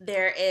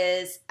 there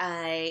is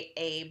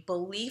a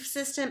belief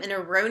system, an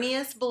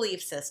erroneous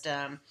belief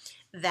system,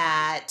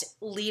 that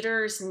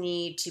leaders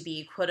need to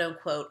be quote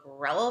unquote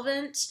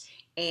relevant,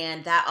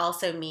 and that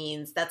also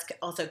means that's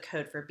also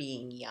code for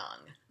being young.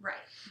 Right.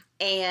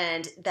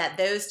 And that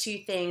those two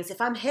things,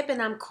 if I'm hip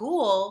and I'm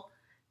cool,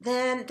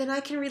 then I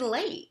can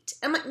relate.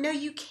 I'm like, no,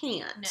 you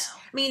can't. No.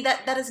 I mean,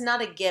 that is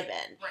not a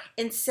given. Right.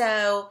 And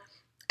so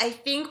I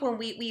think when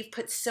we've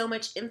put so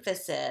much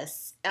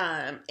emphasis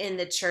in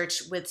the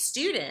church with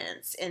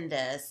students in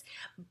this,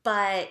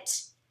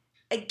 but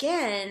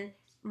again,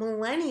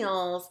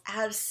 millennials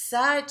have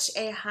such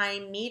a high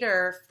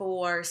meter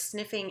for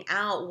sniffing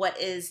out what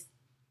is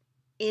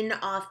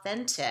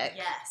inauthentic.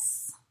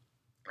 Yes.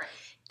 Right.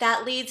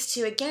 That leads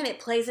to, again, it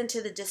plays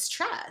into the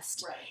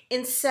distrust. Right.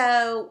 And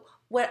so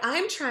what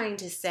I'm trying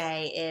to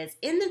say is,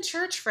 in the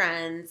church,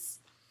 friends,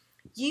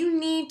 you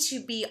need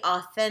to be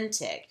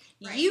authentic.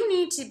 Right. You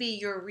need to be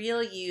your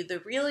real you, the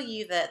real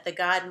you that the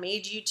God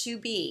made you to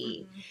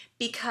be,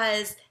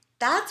 because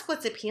that's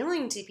what's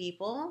appealing to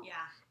people. Yeah.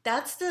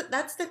 That's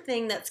the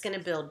thing that's going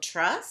to build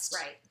trust.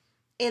 Right.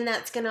 And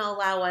that's going to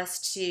allow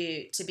us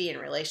to be in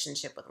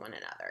relationship with one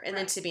another, and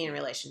then to be in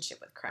relationship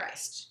with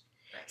Christ.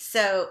 Right.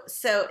 So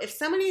if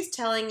somebody's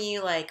telling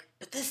you like,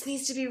 but this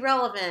needs to be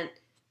relevant,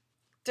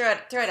 throw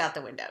it out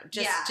the window.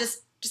 Just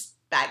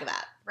bag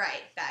that.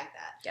 Right, bag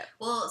that. Yep.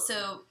 Well,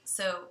 so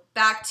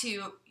back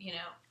to,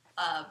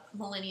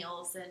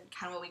 millennials and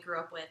kind of what we grew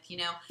up with,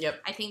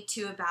 Yep. I think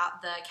too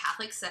about the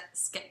Catholic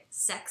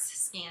sex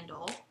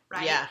scandal,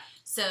 right? Yeah.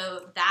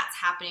 So that's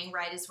happening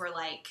right as we're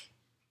like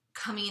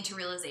coming into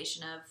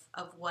realization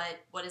of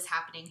what is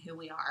happening, who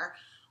we are.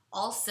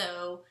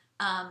 Also,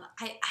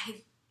 I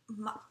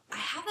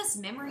have this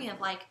memory of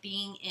like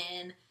being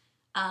in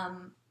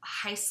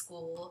high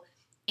school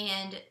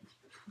and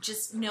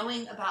just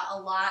knowing about a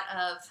lot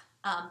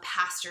of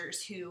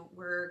pastors who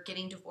were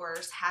getting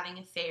divorced, having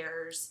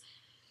affairs,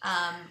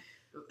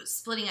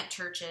 splitting up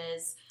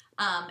churches,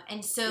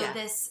 and so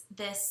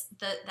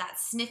that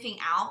sniffing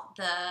out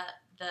the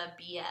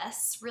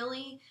BS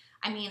really.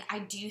 I mean, I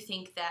do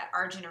think that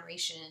our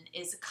generation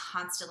is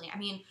constantly. I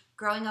mean,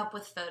 growing up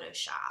with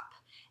Photoshop,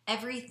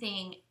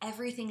 everything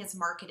is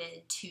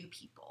marketed to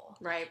people.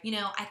 Right.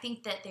 I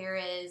think that there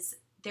is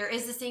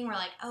this thing where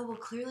like, oh well,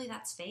 clearly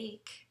that's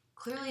fake.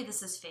 Clearly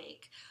this is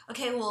fake.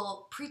 Okay,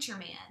 well, preacher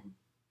man,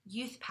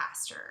 youth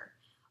pastor,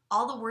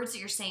 all the words that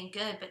you're saying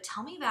good, but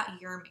tell me about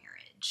your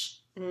marriage.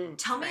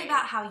 Tell me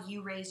about how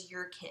you raise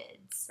your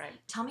kids. Right.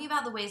 Tell me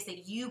about the ways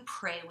that you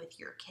pray with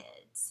your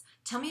kids.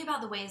 Tell me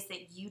about the ways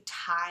that you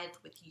tithe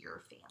with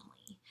your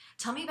family.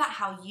 Tell me about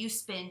how you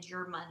spend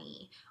your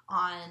money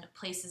on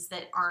places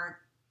that aren't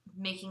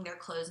making their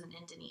clothes in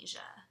Indonesia.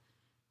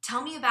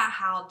 Tell me about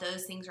how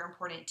those things are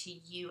important to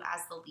you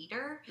as the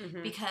leader,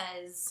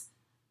 because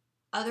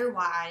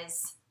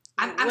otherwise,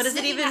 what does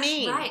it even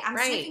mean? Right, I'm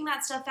sniffing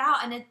that stuff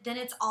out, and then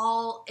it's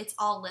all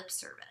lip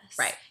service,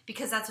 right?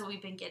 Because that's what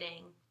we've been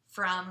getting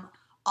from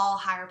all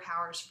higher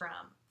powers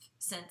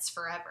since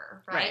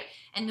forever, right?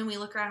 And then we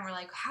look around and we're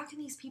like, how can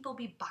these people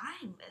be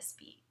buying this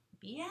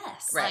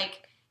BS? Right.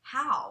 Like,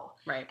 how?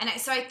 Right. And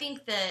so I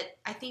think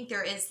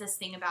there is this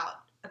thing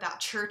about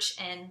church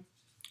and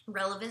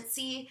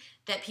relevancy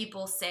that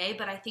people say,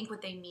 but I think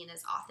what they mean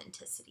is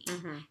authenticity.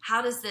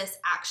 How does this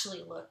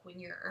actually look when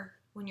you're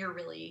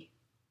really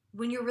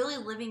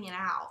living it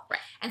out? Right.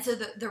 And so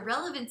the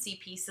relevancy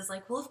piece is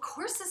like, well, of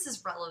course this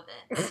is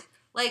relevant.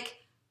 Like,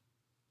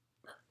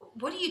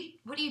 what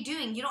are you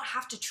doing? You don't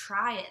have to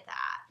try at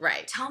that.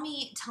 Right. Tell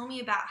me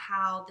about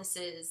how this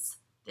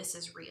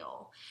is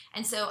real.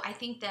 And so I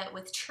think that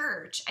with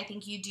church, I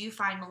think you do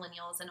find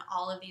millennials in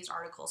all of these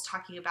articles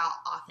talking about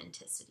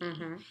authenticity.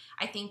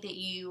 I think that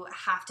you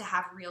have to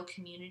have real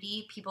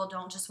community. People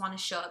don't just want to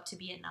show up to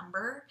be a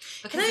number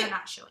because they're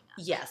not showing up.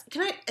 Yes.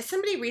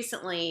 Somebody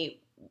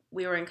recently,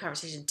 we were in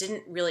conversation,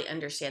 didn't really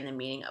understand the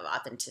meaning of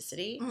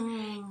authenticity.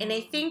 And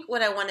I think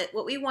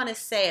what we want to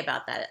say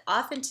about that,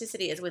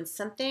 authenticity is when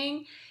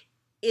something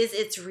is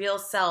its real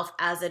self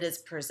as it is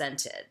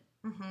presented.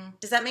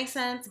 Does that make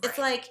sense? Right. It's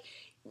like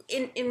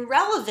in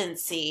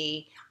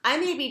relevancy, I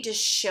may be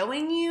just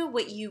showing you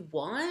what you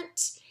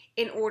want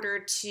in order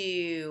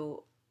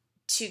to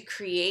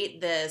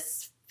create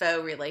this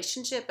faux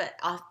relationship, but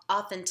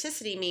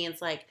authenticity means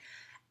like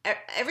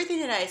everything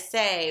that I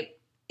say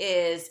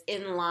is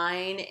in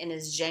line and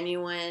is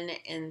genuine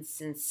and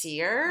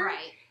sincere.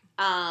 Right.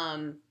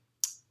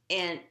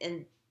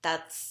 And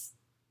that's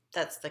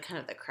the kind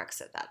of the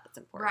crux of that's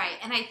important. Right.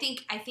 And I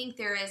think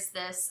there is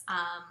this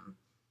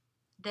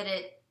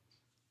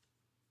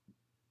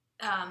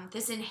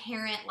this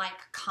inherent like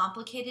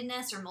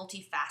complicatedness or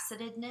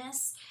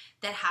multifacetedness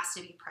that has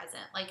to be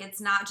present. Like,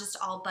 it's not just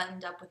all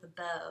buttoned up with a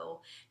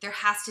bow. There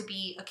has to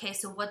be, okay,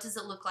 so what does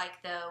it look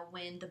like though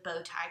when the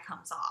bow tie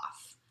comes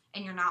off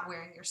and you're not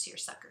wearing your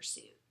seersucker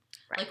suit?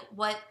 Like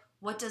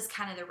what does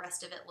kind of the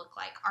rest of it look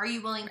like? Are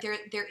you willing?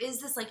 Right. There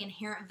is this like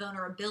inherent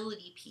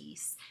vulnerability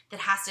piece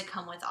that has to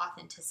come with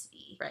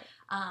authenticity. Right.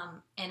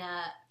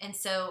 And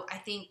so I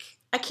think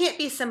I can't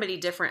be somebody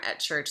different at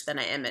church than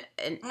I am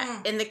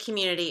in the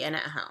community and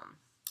at home.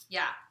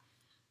 Yeah.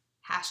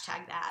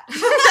 Hashtag that.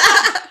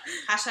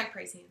 Hashtag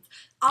praise hands.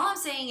 All I'm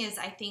saying is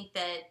I think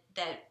that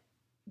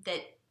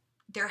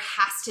there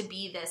has to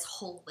be this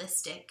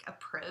holistic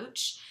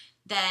approach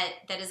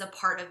that is a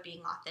part of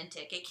being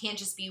authentic. It can't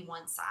just be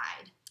one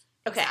side.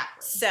 Okay,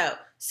 exactly.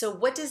 So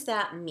what does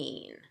that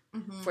mean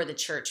for the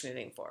church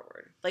moving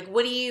forward? Like,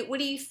 what do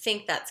you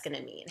think that's going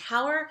to mean?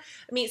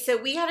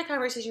 So we had a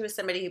conversation with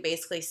somebody who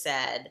basically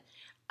said,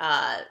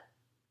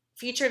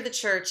 future of the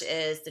church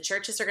is the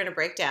churches are going to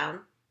break down,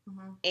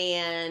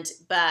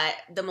 but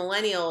the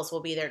millennials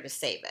will be there to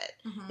save it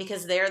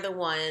because they're the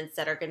ones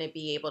that are going to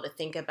be able to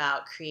think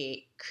about,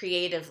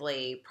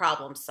 creatively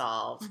problem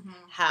solve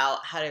how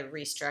to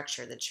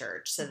restructure the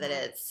church so that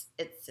it's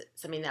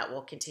something that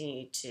will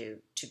continue to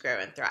grow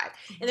and thrive.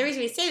 And the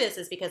reason we say this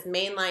is because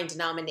mainline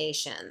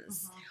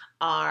denominations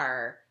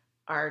are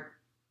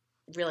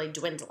really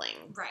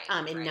dwindling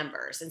in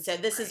numbers, and so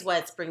this is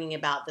what's bringing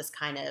about this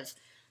kind of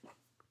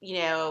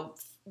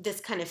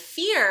this kind of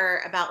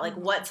fear about like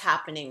what's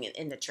happening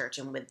in the church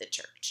and with the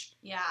church.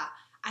 Yeah.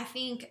 I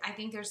think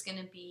there's going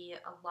to be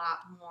a lot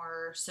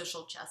more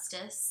social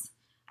justice.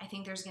 I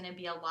think there's going to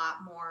be a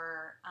lot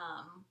more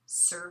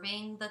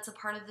serving that's a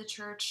part of the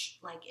church.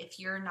 Like if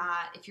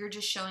you're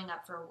just showing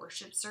up for a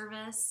worship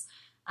service,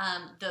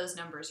 those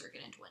numbers are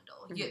going to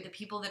dwindle. The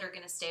people that are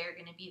going to stay are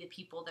going to be the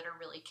people that are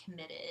really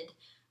committed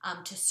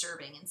to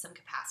serving in some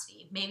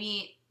capacity.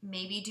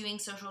 Maybe doing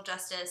social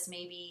justice,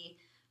 maybe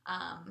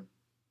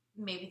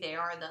they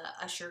are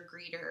the usher,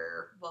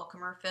 greeter,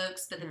 welcomer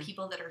folks, but the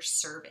people that are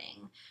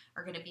serving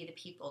are going to be the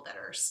people that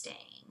are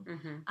staying.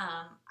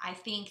 I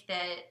think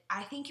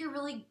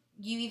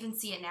you even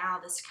see it now,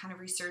 this kind of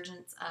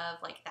resurgence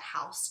of like the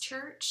house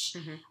church,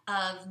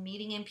 of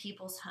meeting in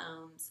people's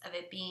homes, of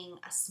it being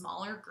a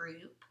smaller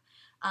group,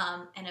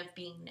 and of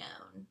being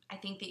known. I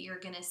think that you're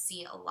going to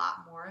see a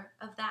lot more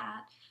of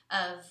that,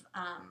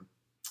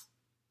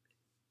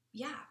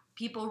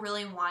 people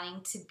really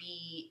wanting to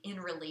be in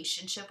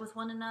relationship with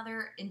one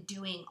another and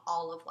doing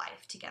all of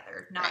life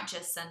together, not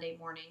just Sunday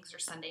mornings or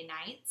Sunday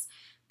nights,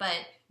 but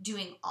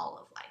doing all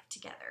of life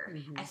together.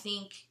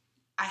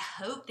 I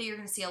hope that you're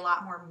going to see a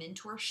lot more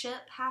mentorship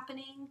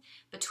happening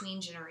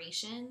between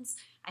generations.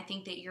 I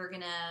think that you're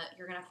going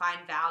to find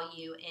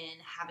value in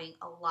having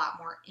a lot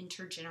more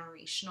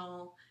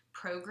intergenerational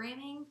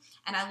programming.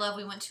 And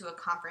we went to a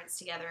conference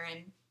together,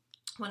 and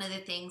one of the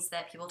things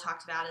that people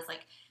talked about is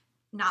like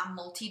not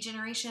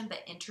multi-generation,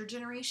 but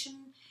intergeneration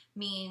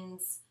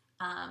means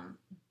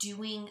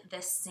doing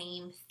the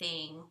same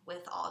thing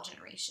with all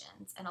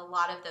generations. And a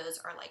lot of those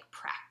are like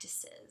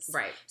practices.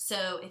 Right.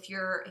 So if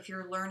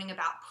you're learning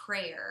about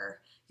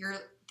prayer,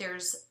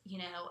 there's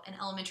an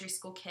elementary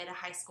school kid, a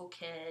high school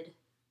kid,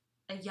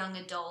 a young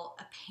adult,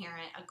 a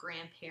parent, a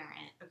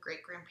grandparent, a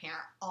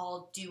great-grandparent,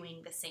 all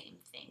doing the same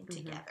thing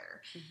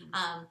together.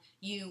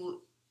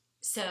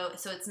 So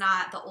it's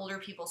not the older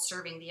people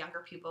serving the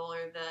younger people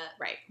or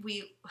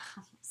we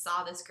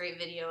saw this great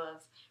video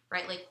of,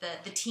 like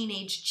the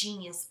teenage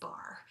genius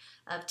bar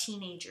of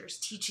teenagers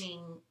teaching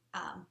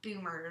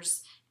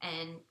boomers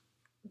and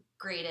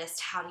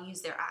greatest how to use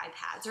their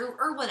iPads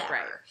or whatever.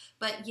 Right.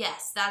 But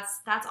yes,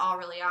 that's all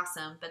really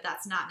awesome, but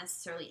that's not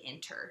necessarily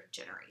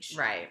intergenerational.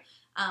 Right.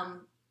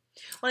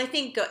 Well, I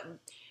think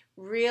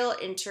real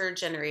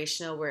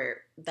intergenerational where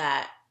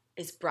that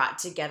is brought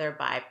together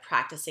by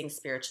practicing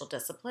spiritual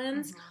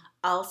disciplines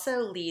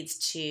also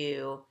leads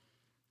to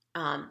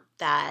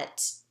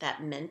that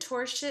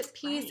mentorship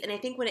piece. Right. And I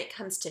think when it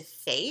comes to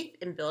faith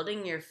and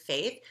building your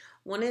faith,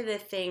 one of the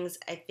things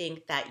I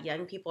think that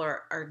young people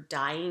are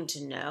dying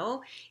to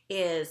know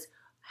is,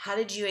 how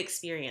did you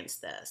experience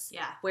this?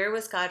 Yeah. Where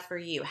was God for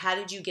you? How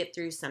did you get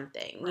through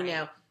something?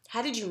 Right.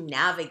 How did you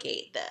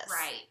navigate this?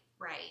 Right.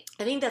 Right.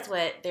 I think that's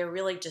what they're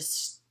really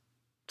just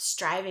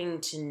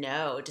striving to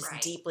know, just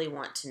deeply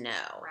want to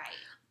know.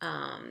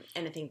 Right.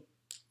 And I think,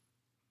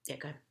 go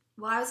ahead.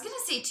 Well, I was going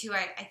to say too,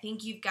 I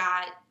think you've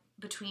got,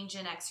 between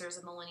Gen Xers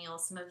and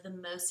Millennials, some of the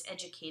most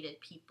educated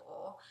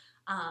people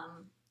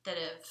that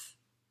have,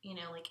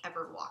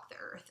 ever walked the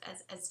earth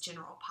as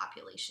general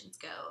populations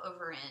go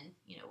over in,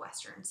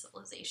 Western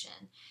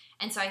civilization.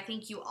 And so I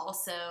think you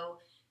also,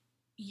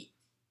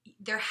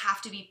 there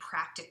have to be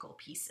practical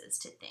pieces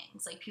to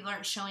things. Like, people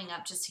aren't showing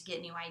up just to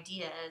get new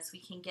ideas. We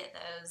can get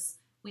those.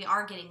 We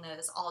are getting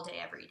those all day,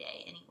 every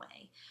day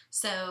anyway.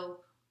 So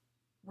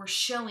we're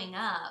showing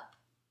up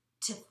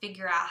to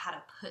figure out how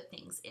to put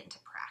things into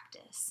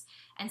practice.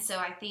 And so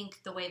I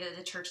think the way that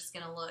the church is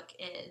going to look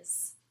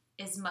is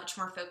much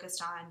more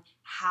focused on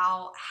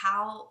how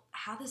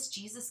this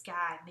Jesus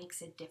guy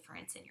makes a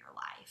difference in your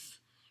life,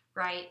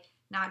 right?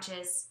 Not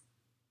just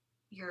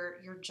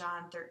your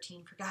John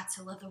 13, for God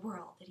so loved the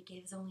world that he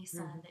gave his only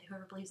son, that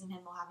whoever believes in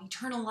him will have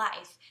eternal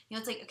life.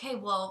 It's like, okay,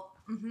 well,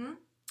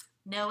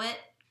 know it,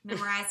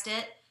 memorized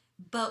it,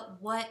 but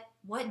what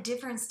what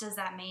difference does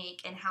that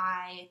make in how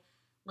I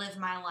live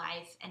my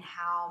life and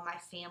how my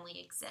family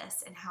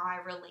exists and how I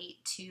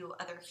relate to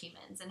other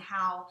humans and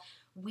how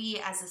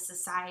we as a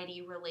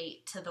society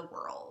relate to the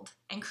world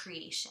and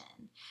creation.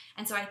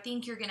 And so I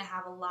think you're going to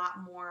have a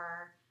lot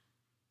more,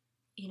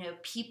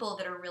 people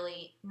that are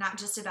really not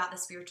just about the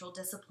spiritual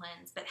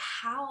disciplines, but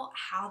how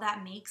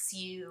that makes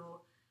you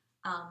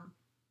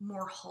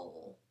more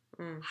whole.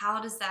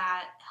 How does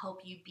that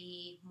help you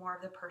be more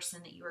of the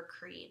person that you were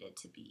created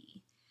to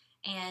be?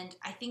 And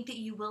I think that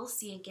you will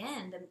see,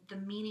 again, the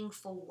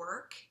meaningful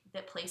work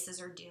that places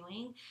are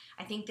doing.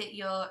 I think that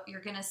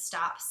you're going to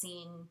stop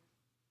seeing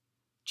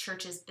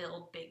churches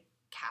build big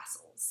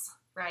castles,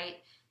 right?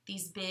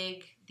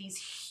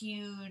 These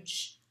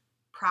huge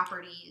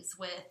properties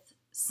with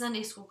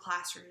Sunday school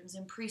classrooms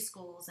and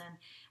preschools. And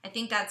I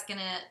think that's going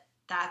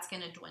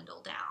to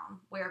dwindle down,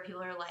 where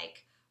people are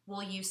like,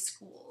 we'll use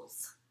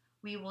schools.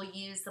 We will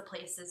use the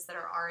places that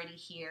are already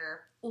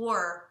here,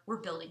 or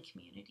we're building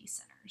community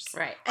centers.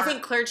 Right. I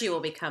think clergy will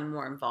become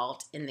more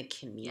involved in the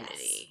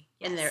community.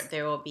 Yes. And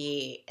there will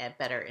be a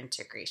better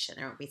integration.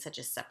 There won't be such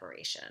a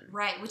separation.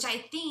 Right, which I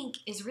think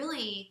is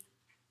really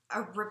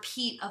a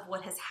repeat of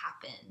what has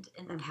happened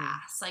in the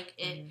past. Like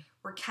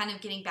we're kind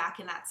of getting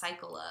back in that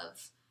cycle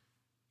of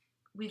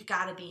we've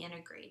got to be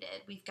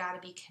integrated. We've got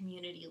to be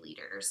community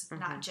leaders,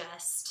 not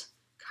just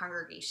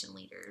congregation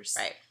leaders.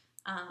 Right.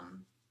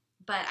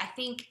 But I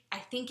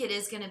think it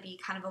is going to be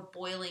kind of a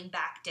boiling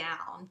back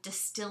down,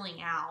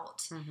 distilling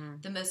out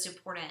the most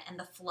important, and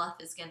the fluff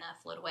is going to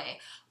float away.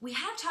 We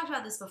have talked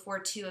about this before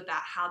too,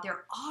 about how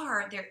there,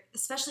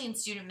 especially in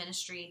student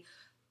ministry,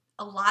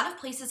 a lot of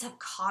places have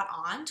caught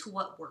on to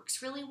what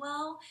works really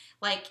well.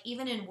 Like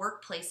even in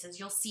workplaces,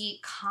 you'll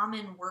see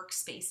common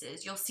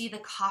workspaces. You'll see the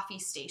coffee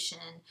station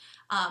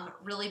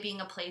really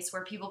being a place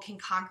where people can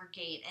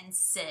congregate and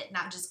sit,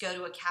 not just go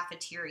to a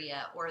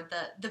cafeteria, or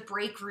the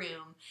break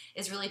room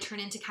is really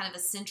turned into kind of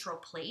a central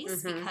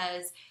place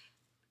because,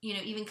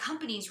 even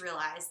companies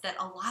realize that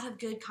a lot of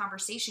good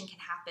conversation can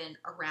happen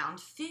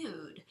around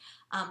food,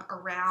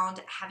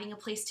 around having a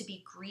place to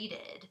be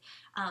greeted.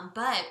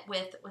 But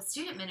with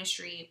student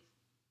ministry,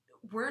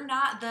 we don't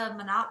have the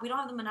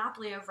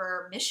monopoly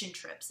over mission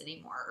trips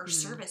anymore, or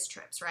service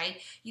trips, right?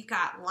 You've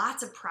got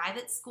lots of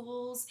private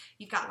schools.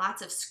 You've got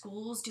lots of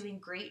schools doing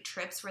great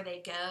trips where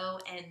they go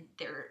and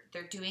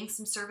they're doing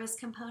some service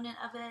component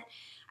of it.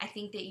 I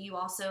think that you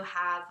also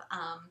have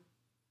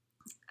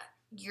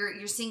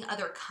you're seeing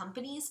other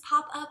companies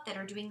pop up that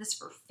are doing this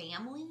for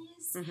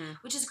families,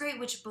 which is great,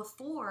 which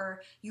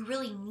before you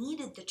really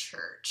needed the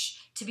church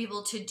to be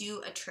able to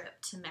do a trip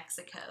to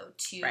Mexico,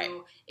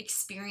 to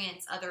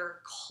experience other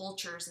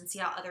cultures and see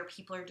how other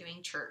people are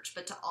doing church,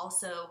 but to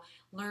also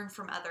learn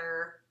from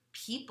other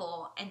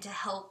people and to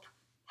help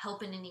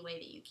in any way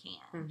that you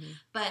can.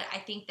 But I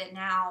think that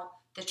now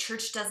the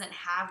church doesn't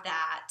have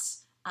that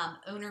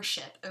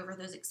ownership over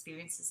those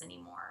experiences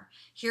anymore.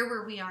 Here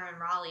where we are in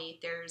Raleigh,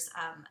 there's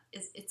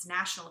it's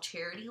National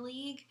Charity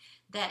League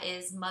that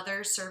is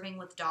mothers serving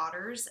with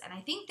daughters, and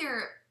I think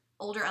they're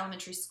older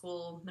elementary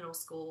school, middle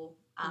school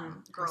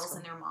girls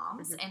and their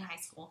moms, and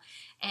high school.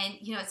 And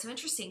it's so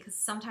interesting because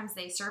sometimes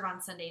they serve on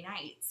Sunday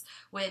nights,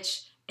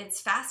 which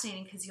it's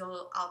fascinating because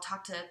I'll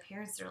talk to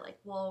parents that are like,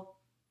 well,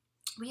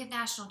 we have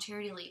National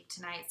Charity League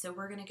tonight, so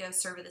we're going to go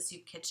serve at the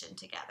soup kitchen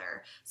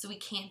together, so we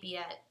can't be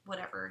at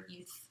whatever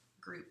youth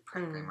group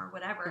program or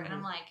whatever. And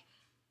I'm like,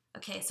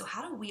 okay, so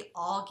how do we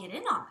all get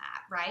in on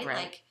that, right?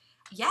 Like,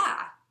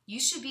 yeah, you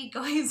should be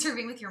going and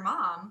serving with your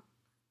mom.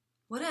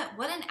 What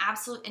an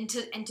absolute, and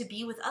to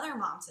be with other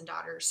moms and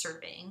daughters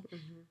serving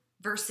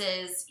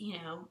versus,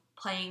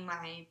 playing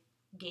my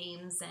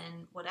games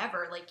and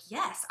whatever. Like,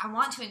 yes, I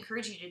want to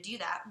encourage you to do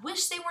that.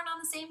 Wish they weren't on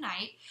the same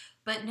night,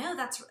 but no,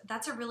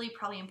 that's a really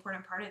probably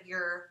important part of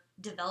your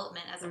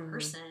development as a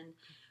person.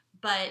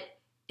 But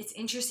it's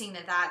interesting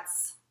that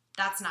that's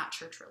not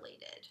church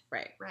related.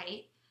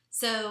 Right.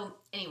 So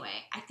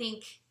anyway, I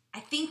think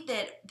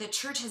that the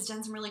church has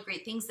done some really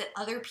great things that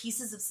other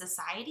pieces of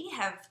society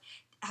have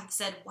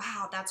said,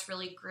 wow, that's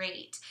really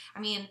great.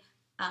 I mean,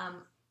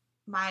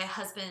 my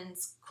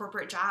husband's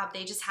corporate job,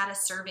 they just had a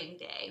serving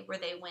day where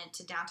they went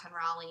to downtown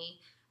Raleigh.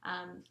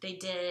 They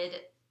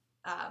did,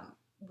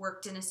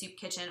 worked in a soup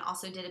kitchen,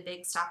 also did a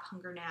big Stop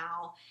Hunger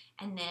Now,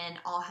 and then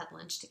all had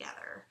lunch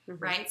together,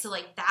 right? So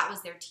like that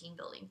was their team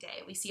building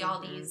day. We see all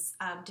these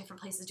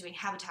different places doing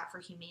Habitat for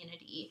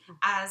Humanity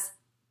as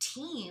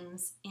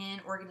teams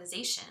in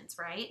organizations,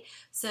 right?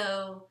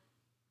 So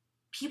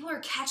people are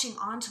catching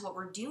on to what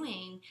we're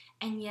doing,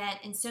 and yet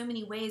in so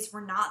many ways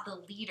we're not the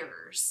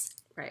leaders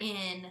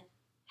in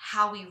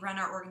how we run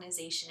our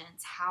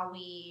organizations, how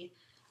we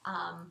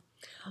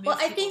well,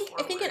 I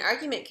think an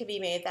argument could be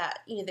made that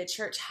the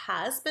church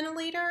has been a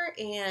leader,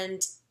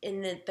 and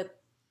in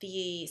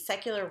the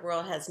secular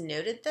world has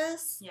noted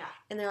this,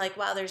 and they're like,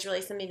 wow, there's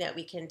really something that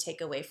we can take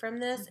away from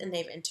this, and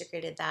they've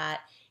integrated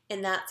that,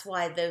 and that's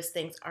why those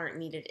things aren't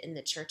needed in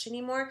the church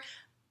anymore.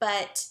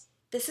 But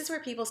this is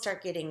where people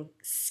start getting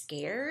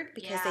scared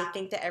because they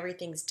think that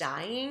everything's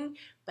dying.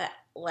 But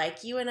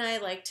like you and I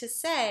like to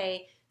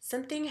say,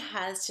 something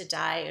has to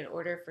die in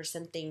order for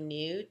something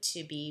new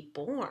to be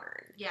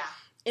born. Yeah.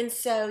 And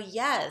so,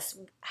 yes,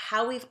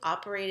 how we've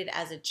operated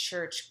as a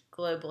church,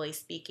 globally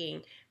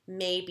speaking,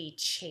 may be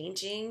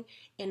changing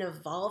and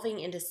evolving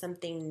into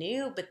something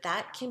new, but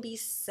that can be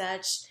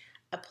such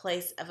a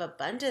place of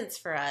abundance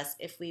for us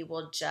if we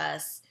will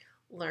just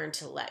learn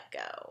to let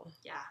go.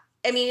 Yeah.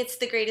 I mean, it's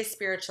the greatest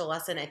spiritual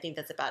lesson I think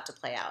that's about to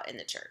play out in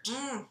the church.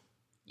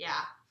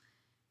 Yeah.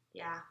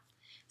 Yeah.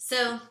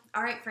 So,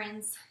 all right,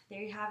 friends,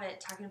 there you have it,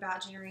 talking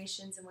about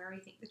generations and where we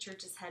think the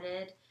church is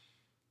headed.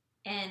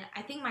 And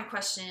I think my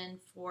question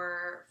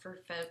for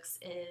folks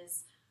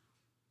is,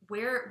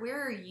 where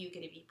are you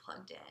going to be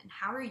plugged in?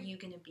 How are you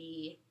going to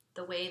be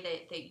the way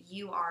that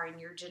you are in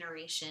your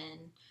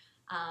generation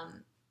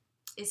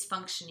is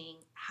functioning?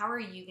 How are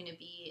you going to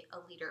be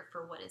a leader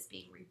for what is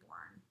being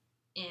reborn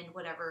in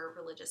whatever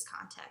religious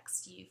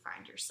context you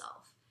find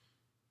yourself?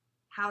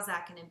 How's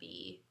that going to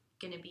be,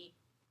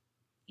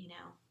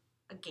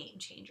 a game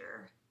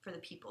changer for the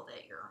people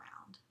that you're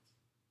around?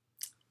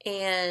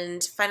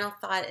 And final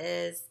thought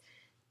is,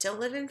 don't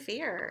live in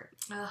fear.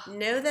 Oh,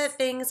 know that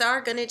things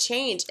are going to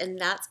change, and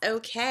that's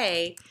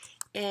okay.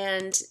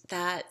 And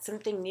that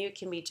something new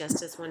can be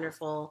just as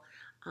wonderful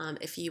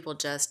if you will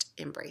just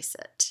embrace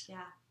it. Yeah.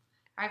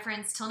 All right,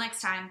 friends, till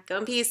next time. Go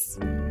in peace.